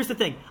 that. Here's the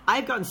thing.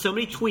 I've gotten so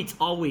many tweets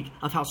all week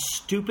of how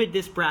stupid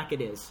this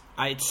bracket is.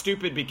 It's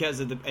stupid because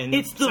of and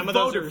It's the some of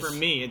those voters. are for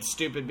me. It's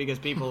stupid because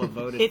people have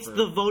voted It's for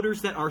the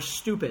voters that are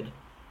stupid.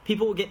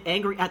 People will get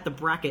angry at the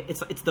bracket.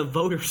 It's the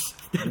voters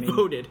that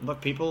voted.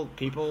 Look, people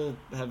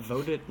have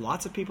voted.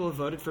 Lots of people have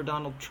voted for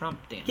Donald Trump,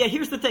 Dan. Yeah,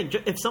 here's the thing.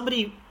 If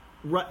somebody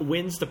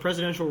wins the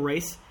presidential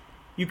race,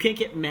 you can't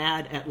get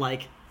mad at,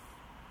 like,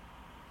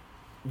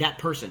 that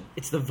person.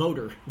 It's the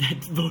voter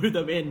that voted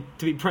them in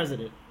to be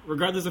president,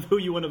 regardless of who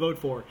you want to vote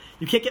for.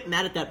 You can't get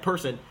mad at that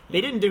person.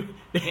 They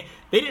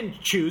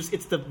didn't choose.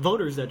 It's the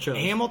voters that chose.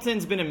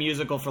 Hamilton's been a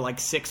musical for like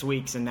 6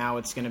 weeks, and now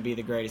it's going to be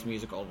the greatest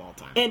musical of all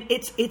time. And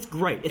it's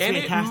great. It's And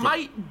fantastic. it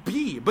might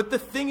be, but the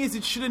thing is,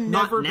 it should have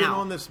Not never been now.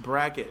 on this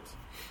bracket.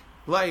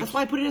 Like, That's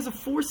why I put it as a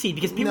 4 seed,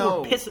 because people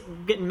No. were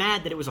getting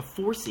mad that it was a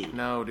 4 seed.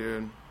 no,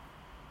 dude.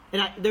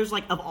 And there's,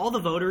 like, of all the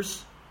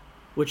voters,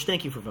 which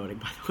thank you for voting,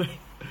 by the way.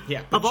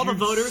 Yeah, Of all the you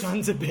voters,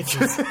 sons of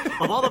bitches.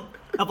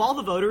 of all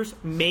the voters,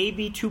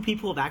 maybe 2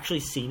 people have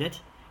actually seen it.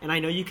 And I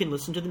know you can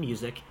listen to the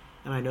music,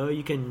 and I know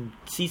you can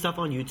see stuff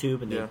on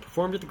YouTube, and they Yeah.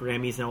 performed at the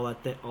Grammys and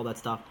all that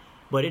stuff.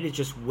 But it is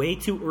just way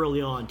too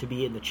early on to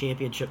be in the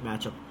championship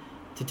matchup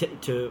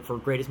for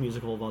greatest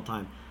musical of all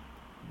time.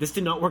 This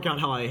did not work out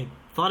how I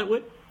thought it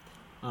would.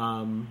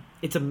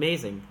 It's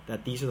amazing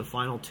that these are the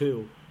final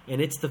 2,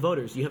 and it's the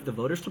voters. You have the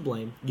voters to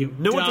blame. You have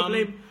no one to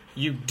blame.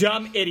 You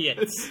dumb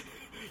idiots.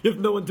 You have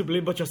no one to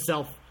blame but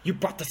yourself. You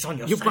brought this on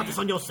yourself. You brought this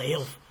on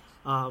yourself.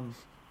 I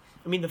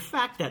mean, the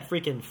fact that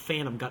freaking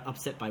Phantom got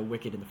upset by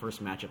Wicked in the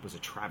first matchup was a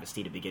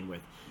travesty to begin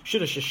with.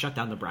 Should have just shut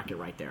down the bracket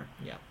right there.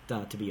 Yeah.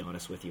 To be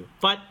honest with you.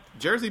 But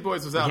Jersey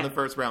Boys was out in Yeah. the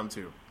first round,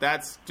 too.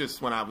 That's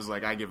just when I was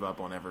like, I give up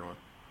on everyone.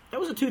 that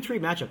was a 2-3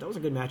 matchup. That was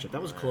a good matchup.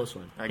 That was a close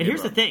one. I And give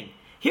here's the up. thing.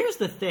 Here's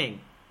the thing.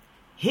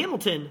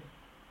 Hamilton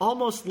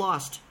almost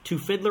lost to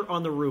Fiddler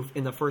on the Roof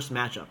in the first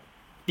matchup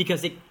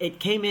because it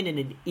came in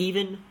an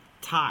even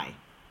tie.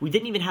 We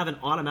didn't even have an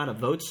odd amount of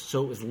votes,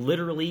 so it was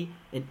literally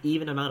an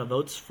even amount of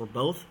votes for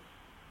both.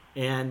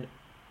 And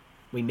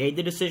we made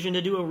the decision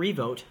to do a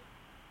revote,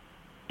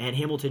 and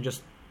Hamilton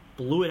just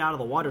blew it out of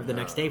the water the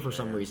next day for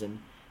some reason.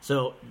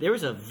 So there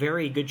was a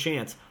very good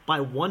chance,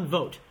 by 1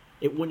 vote,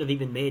 it wouldn't have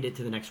even made it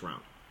to the next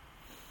round.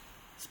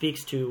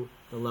 Speaks to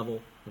the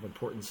level of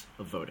importance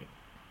of voting.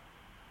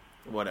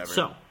 Whatever.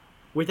 So,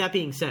 with that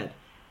being said,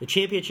 the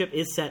championship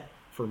is set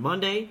for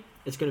Monday.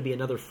 It's going to be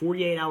another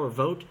 48-hour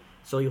vote.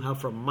 So you'll have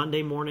from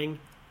Monday morning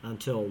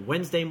until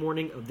Wednesday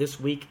morning of this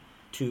week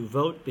to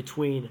vote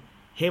between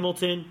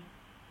Hamilton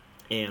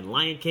and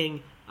Lion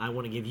King. I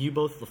want to give you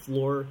both the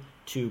floor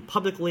to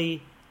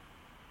publicly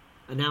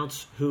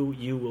announce who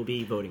you will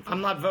be voting for.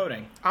 I'm not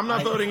voting. I'm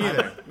not voting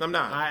either. I'm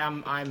not.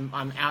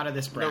 I'm out of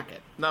this Nope,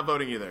 bracket. not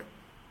voting either.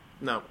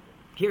 No.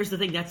 Here's the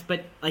thing,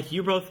 but like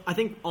you both, I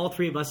think all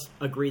 3 of us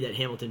agree that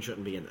Hamilton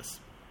shouldn't be in this.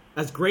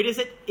 As great as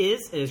it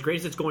is, and as great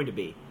as it's going to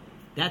be,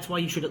 that's why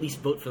you should at least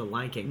vote for the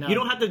Lion King. No. You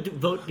don't have to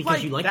vote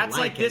because you like that's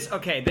the Lion like King. this.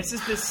 Okay, this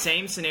is the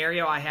same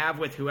scenario I have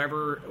with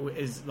whoever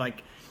is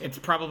like. It's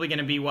probably going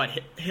to be what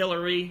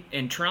Hillary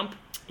and Trump.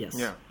 Yes.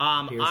 Yeah.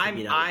 Appears to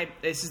be that way.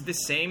 This is the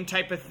same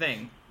type of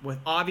thing with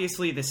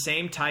obviously the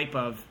same type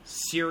of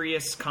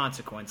serious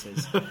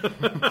consequences.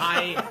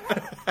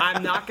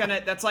 I'm not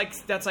gonna. That's like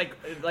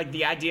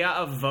the idea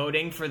of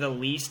voting for the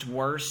least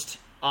worst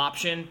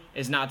option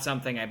is not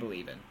something I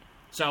believe in.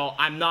 So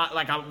I'm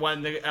not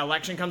when the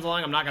election comes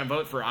along, I'm not going to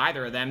vote for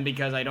either of them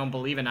because I don't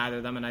believe in either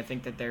of them, and I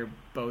think that they're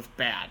both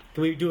bad.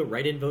 Can we do a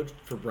write-in vote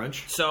for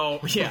brunch? So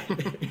yeah,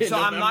 so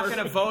I'm not November?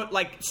 going to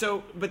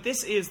vote But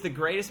this is the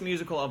greatest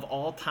musical of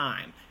all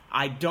time.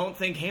 I don't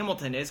think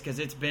Hamilton is because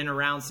it's been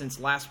around since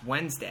last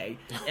Wednesday,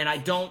 and I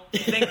don't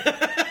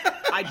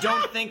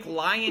think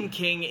Lion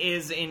King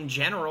is in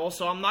general.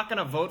 So I'm not going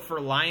to vote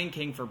for Lion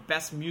King for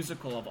best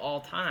musical of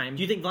all time.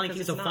 Do you think Lion King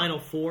because is a it's not. Final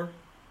Four,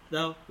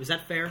 though? Is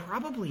that fair?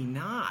 Probably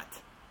not.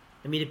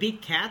 I mean, it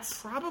beat Cats.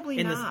 Probably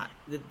and not.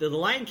 The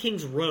Lion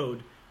King's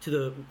road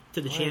to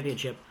the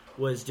championship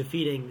was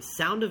defeating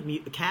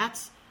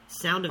Cats,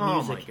 Sound of Oh,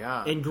 Music, my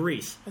God. and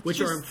Grease, which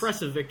are just-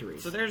 impressive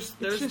victories. So there's just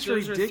those are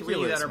 3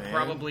 ridiculous, that are man.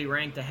 probably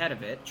ranked ahead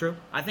of it. True.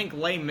 I think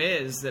Les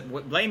Mis was That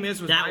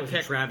my was a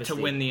pick travesty.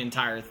 to win the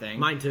entire thing.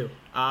 Mine too.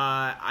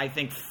 I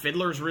think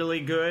Fiddler's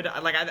really good.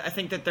 I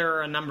think that there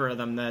are a number of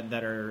them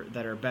that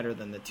are better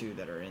than the 2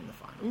 that are in the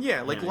final.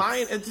 Yeah, like Yeah,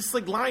 it's just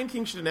like Lion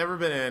King should have never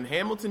been in.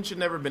 Hamilton should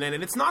never been in.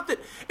 And it's not that.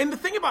 And the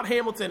thing about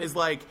Hamilton is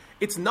like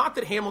it's not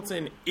that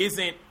Hamilton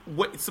isn't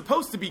what it's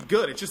supposed to be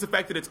good. It's just the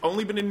fact that it's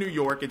only been in New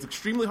York. It's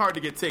extremely hard to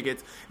get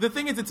tickets. The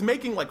thing is, it's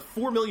making like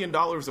 $4 million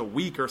a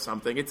week or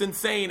something. It's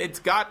insane.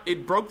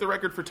 It broke the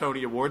record for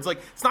Tony Awards.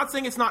 Like it's not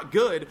saying it's not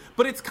good,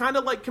 but it's kind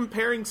of like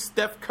comparing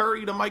Steph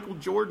Curry to Michael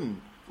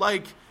Jordan.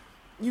 Like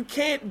you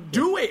can't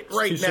do it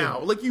right too now.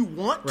 soon. Like, you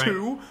want Right.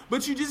 to,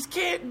 but you just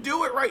can't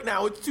do it right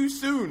now. It's too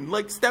soon.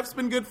 Like, Steph's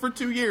been good for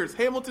 2 years.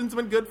 Hamilton's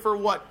been good for,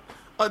 what,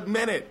 a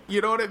minute?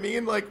 You know what I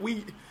mean? Like,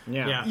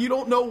 Yeah. you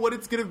don't know what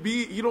it's going to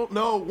be. You don't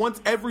know.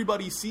 Once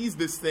everybody sees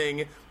this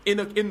thing in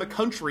the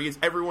country, is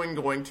everyone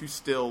going to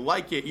still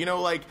like it? You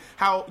know, like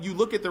how you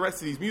look at the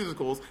rest of these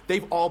musicals,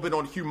 they've all been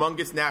on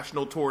humongous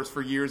national tours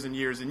for years and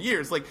years and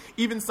years. Like,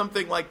 even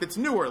something like that's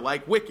newer,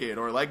 like Wicked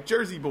or like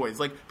Jersey Boys,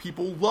 like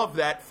people love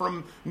that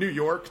from New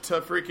York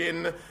to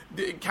freaking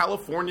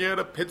California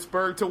to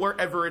Pittsburgh to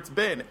wherever it's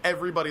been.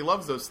 Everybody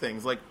loves those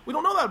things. Like, we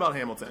don't know that about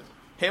Hamilton.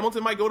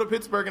 Hamilton might go to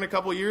Pittsburgh in a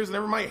couple of years and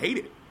everyone might hate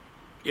it.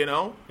 You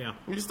know? Yeah.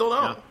 We just don't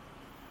know. Yeah.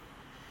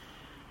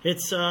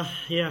 It's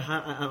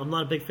I'm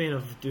not a big fan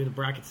of doing the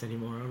brackets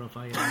anymore. I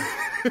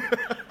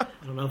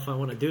don't know if I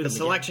want to do The them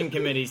selection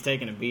committee's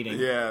taking a beating.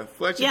 Yeah.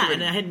 Fletcher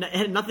again. Yeah, can- and it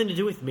had nothing to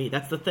do with me.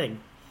 That's the thing.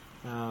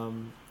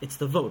 It's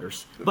the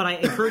voters. But I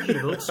encourage you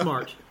to vote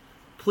smart.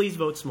 Please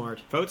vote smart.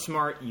 Vote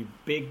smart, you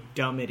big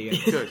dumb idiot.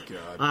 Good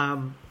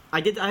God.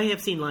 I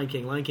have seen Lion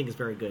King. Lion King is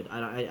very good.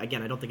 I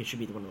don't think it should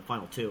be one of the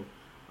final two.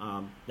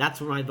 That's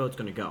where my vote's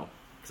going to go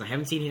because I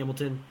haven't seen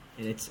Hamilton,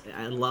 and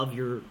I love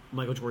your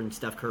Michael Jordan,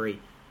 Steph Curry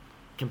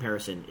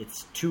comparison.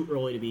 It's too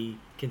early to be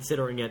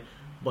considering it,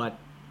 but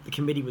the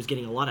committee was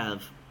getting a lot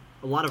of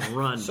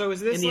run So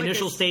is this in the like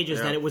initial a- stages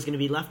Yeah. that it was going to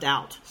be left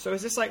out. So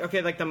is this like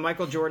the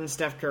Michael Jordan,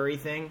 Steph Curry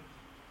thing?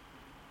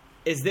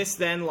 Is this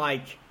then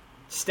like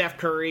Steph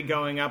Curry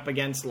going up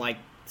against like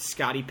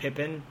Scottie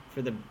Pippen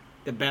for the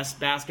best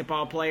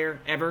basketball player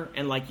ever,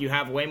 and like you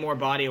have way more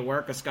body of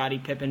work of Scottie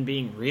Pippen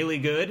being really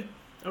good?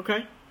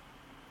 Okay,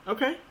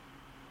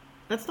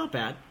 that's not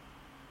bad.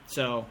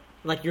 So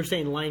Like you're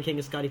saying, Lion King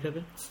is Scottie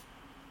Pippen.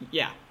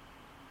 yeah.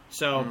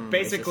 So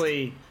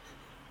basically,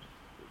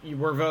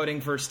 we're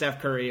voting for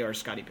Steph Curry or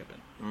Scottie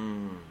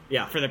Pippen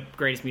Yeah, for the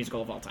greatest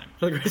musical of all time.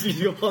 for the greatest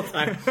musical of all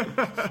time.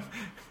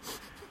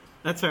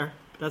 That's fair.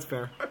 That's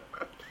fair.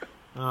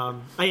 I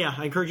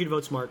encourage you to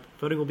vote smart.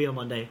 Voting will be on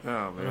Monday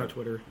on man. our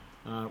Twitter,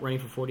 running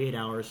for 48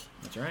 hours,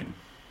 That's right.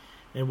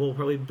 and we'll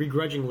probably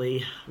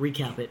begrudgingly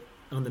recap it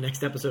on the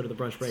next episode of the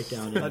Brunch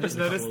Breakdown. I just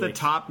noticed the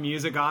top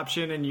music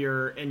option in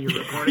your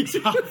recording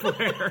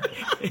software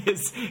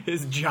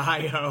is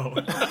Jai-Ho.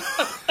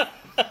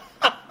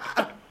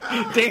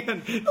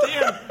 Dan,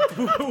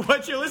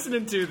 what you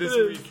listening to this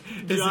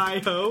week?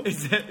 Jai-Ho.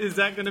 Is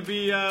that going to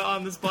be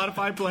on the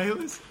Spotify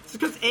playlist? It's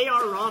because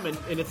A.R. Ramen,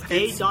 and it's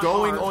It's A.R.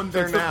 going on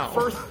there It's the now.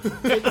 It's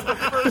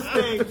the first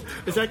thing.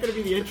 Is that going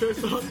to be the intro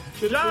song?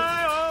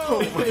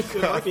 Jai-Ho!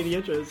 It might be the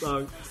intro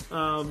song.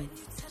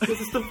 This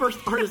is the first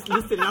artist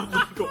listed in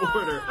alphabetical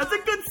order. That's a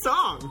good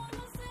song.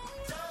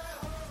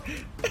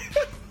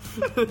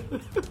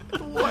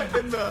 What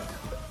in the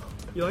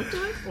You like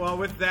that? Well,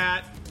 with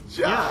that,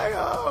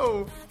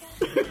 Jai-Ho?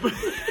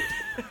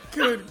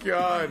 Good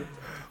God.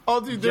 Oh,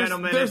 dude,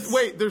 Gentlemen,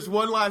 there's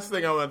one last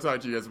thing I want to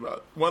talk to you guys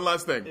about. One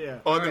last thing Yeah.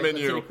 on All the right, let's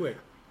menu. hit it quick.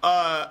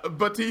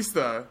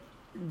 Batista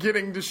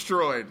getting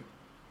destroyed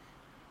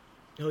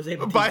Jose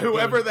Bautista by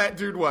whoever getting- that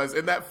dude was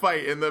in that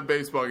fight in the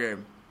baseball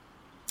game.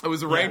 It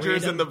was the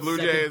Rangers we and the ended Blue up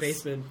second Jays.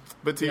 baseman.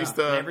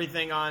 Batista.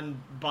 everything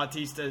on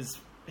Bautista's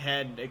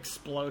head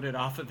exploded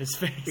off of his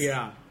face.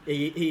 Yeah,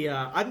 he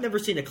I've never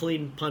seen a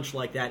clean punch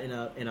like that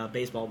in a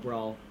baseball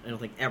brawl. I don't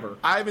think ever.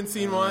 I haven't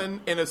seen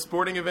one in a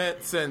sporting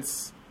event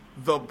since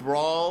the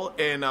brawl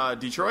in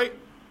Detroit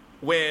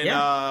when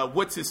Yeah.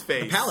 what's his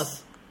face? The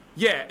Palace.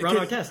 Yeah, Ron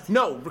because- Artest.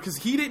 No, because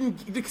he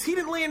didn't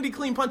land any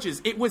clean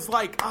punches. It was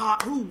like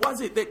who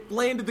was it that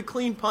landed the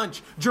clean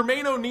punch?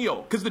 Jermaine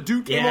O'Neal, because the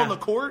dude came Yeah. on the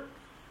court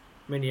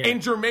I mean, yeah,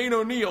 and Jermaine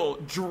O'Neal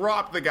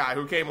dropped the guy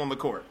who came on the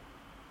court.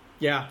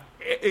 yeah.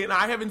 And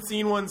I haven't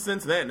seen one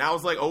since then. That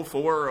was like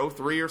 04 or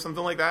 03 or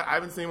something like that. I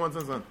haven't seen one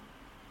since then.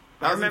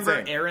 That I was remember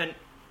insane.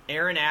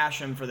 Aaron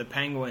Asham for the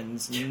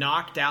Penguins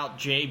knocked out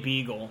Jay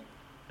Beagle,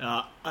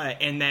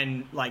 and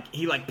then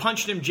he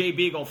punched him. Jay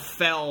Beagle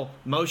fell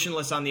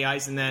motionless on the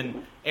ice, and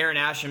then Aaron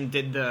Asham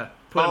did the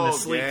put him to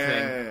sleep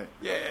thing.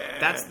 Yeah.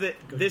 That's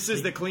this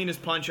is the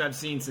cleanest punch I've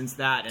seen since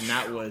that, and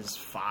that was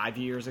 5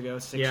 years ago,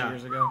 6 Yeah.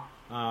 years ago.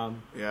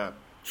 Yeah.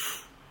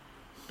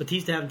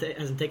 Batista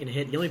hasn't taken a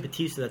hit. The only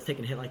Batista that's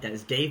taken a hit like that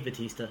is Dave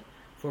Batista,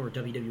 former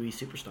WWE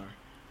superstar.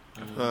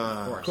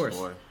 Of course.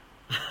 Boy.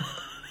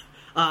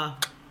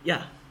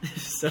 Yeah.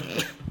 So,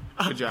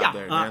 Good job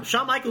there, man.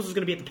 Shawn Michaels is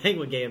going to be at the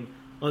Penguin game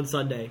on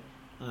Sunday.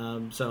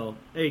 So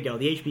there you go.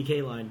 The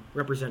HBK line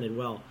represented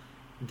well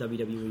in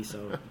WWE. So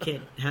you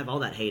can't have all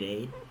that hate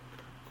aid.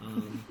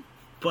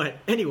 But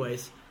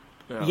anyways,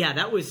 yeah,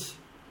 that was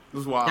It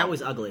was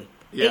wild. ugly.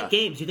 Yeah. 8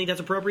 games. You think that's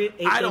appropriate?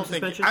 8 I game don't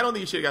think suspension?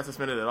 he should have got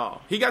suspended at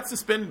all. He got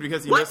suspended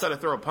because he What? knows how to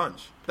throw a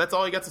punch. That's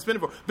all he got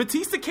suspended for.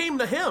 Batista came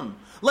to him.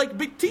 Like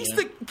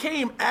Batista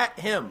came at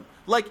him.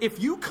 Like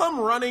if you come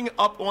running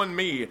up on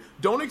me,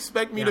 don't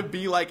expect me to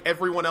be like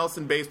everyone else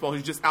in baseball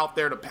who's just out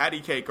there to patty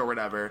cake or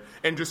whatever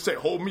and just say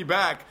hold me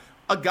back.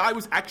 A guy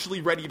was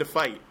actually ready to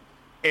fight,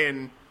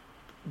 and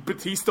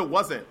Batista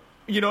wasn't.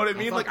 You know what I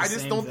mean? thought Like the I just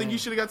same don't think thing. he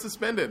should have got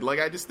suspended.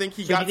 Like I just think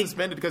he So got you think-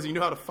 suspended because he knew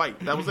how to fight.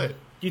 That was it.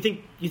 Do you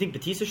think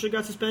Batista should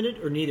have got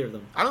suspended, or neither of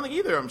them? I don't think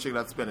either of them should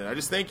have got suspended. I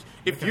just think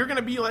if you're going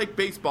to be like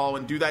baseball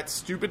and do that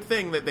stupid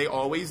thing that they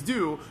always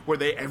do, where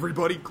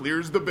everybody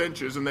clears the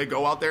benches and they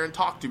go out there and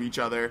talk to each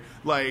other,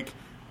 like,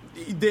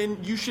 then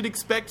you should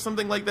expect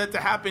something like that to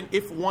happen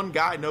if one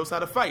guy knows how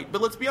to fight.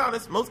 But let's be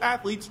honest, most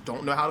athletes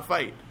don't know how to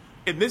fight.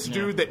 And this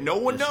dude that no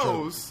one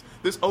knows,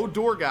 this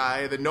Odor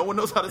guy that no one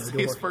knows how to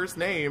say his first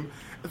name,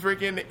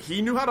 freaking,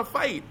 he knew how to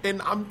fight.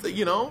 And I don't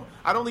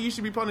think he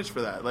should be punished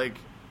for that. Like,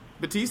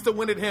 Batista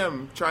went at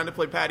him trying to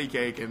play patty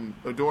cake, and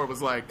Odor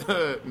was like,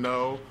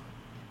 no.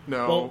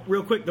 Well,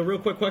 the real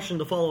quick question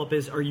to follow up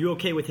is, are you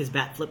okay with his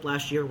bat flip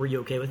last year? Were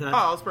you okay with that? Oh,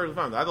 I was perfectly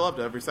fine. I loved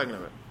every second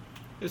of it.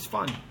 It was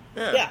fun.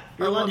 Yeah,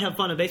 you're allowed to have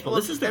fun in baseball.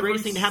 This is the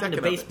greatest thing to happen to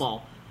second of it.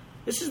 baseball.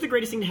 This is the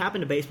greatest thing to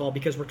happen to baseball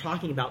because we're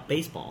talking about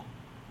baseball.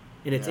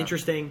 And it's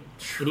interesting,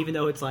 and even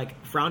though it's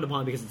like frowned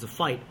upon because it's a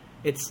fight,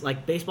 it's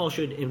like baseball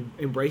should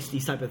embrace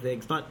these type of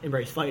things, not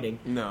embrace fighting.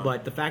 No.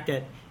 But the fact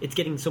that it's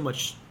getting so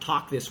much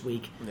talk this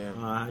week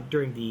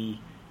during the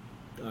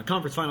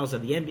conference finals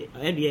of the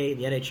NBA,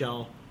 the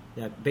NHL,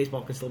 that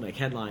baseball can still make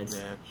headlines,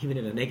 even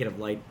in a negative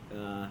light.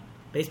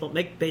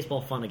 Make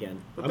baseball fun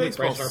again. But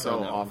baseball's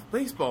so awful.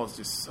 Baseball is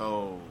just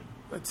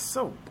it's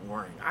so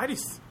boring.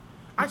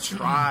 I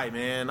try,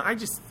 man. I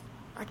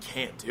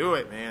can't do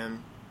it,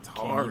 man. It's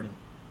hard.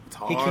 It's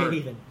hard. He can't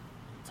even.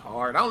 It's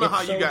hard. I don't know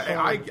how so you guys.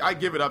 hard. I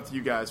give it up to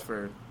you guys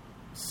for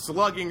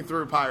slugging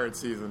through Pirates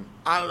season.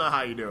 I don't know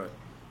how you do it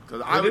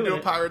because I would do a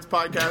Pirates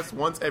podcast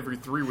once every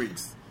 3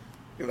 weeks.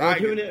 We're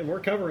doing it and we're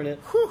covering it.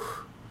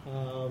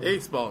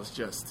 Baseball is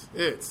just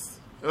it's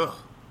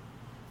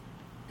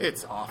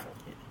awful.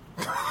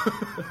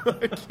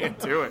 I can't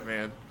do it,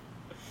 man.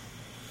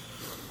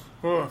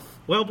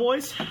 Well,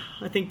 boys,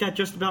 I think that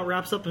just about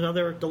wraps up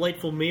another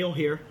delightful meal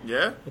here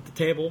Yeah. at the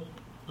table.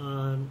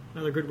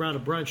 Another good round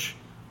of brunch.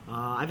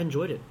 I've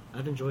enjoyed it.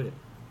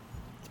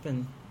 It's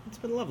been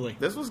lovely.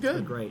 This was It's been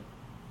good. great.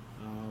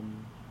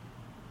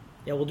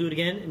 Yeah, we'll do it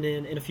again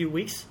in a few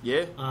weeks.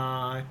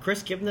 Yeah.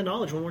 Chris, give them the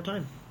knowledge one more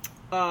time.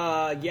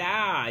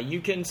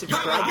 You can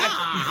subscribe.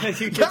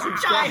 You can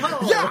subscribe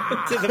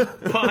to the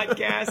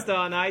podcast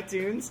on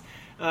iTunes.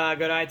 Go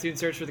to iTunes,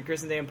 search for the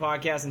Chris and Dan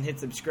Podcast, and hit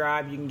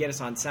subscribe. You can get us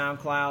on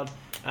SoundCloud,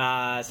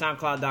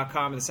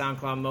 SoundCloud.com, and the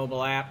SoundCloud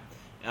mobile app.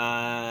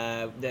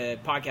 The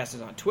podcast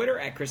is on Twitter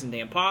at Chris and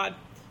Dan Pod.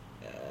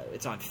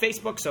 It's on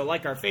Facebook, so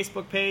like our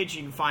Facebook page.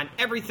 You can find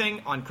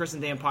everything on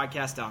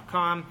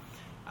chrisanddanpodcast.com.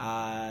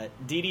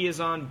 Didi is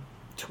on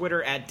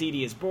Twitter at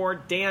Didi is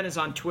bored. Dan is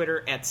on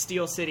Twitter at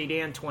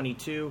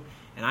SteelCityDan22,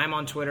 and I'm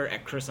on Twitter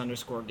at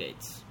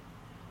Chris_Gates.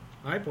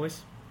 All right,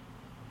 boys.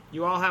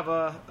 You all have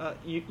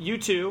you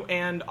two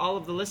and all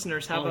of the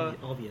listeners have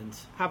All the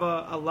ends. have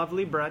a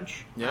lovely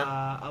brunch,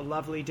 Yeah. a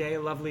lovely day,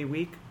 a lovely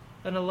week,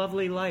 and a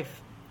lovely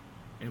life.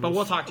 But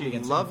we'll talk to you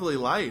again soon. Lovely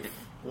life.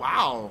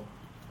 Wow.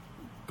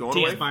 Going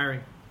away. Inspiring.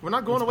 We're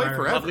not going away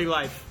Inspiring. forever. Lovely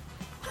life.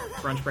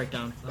 Brunch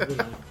breakdown. Lovely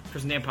life.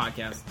 Chris and Dan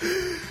Podcast.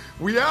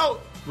 We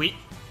out. We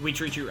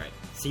treat you right.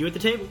 See you at the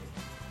table.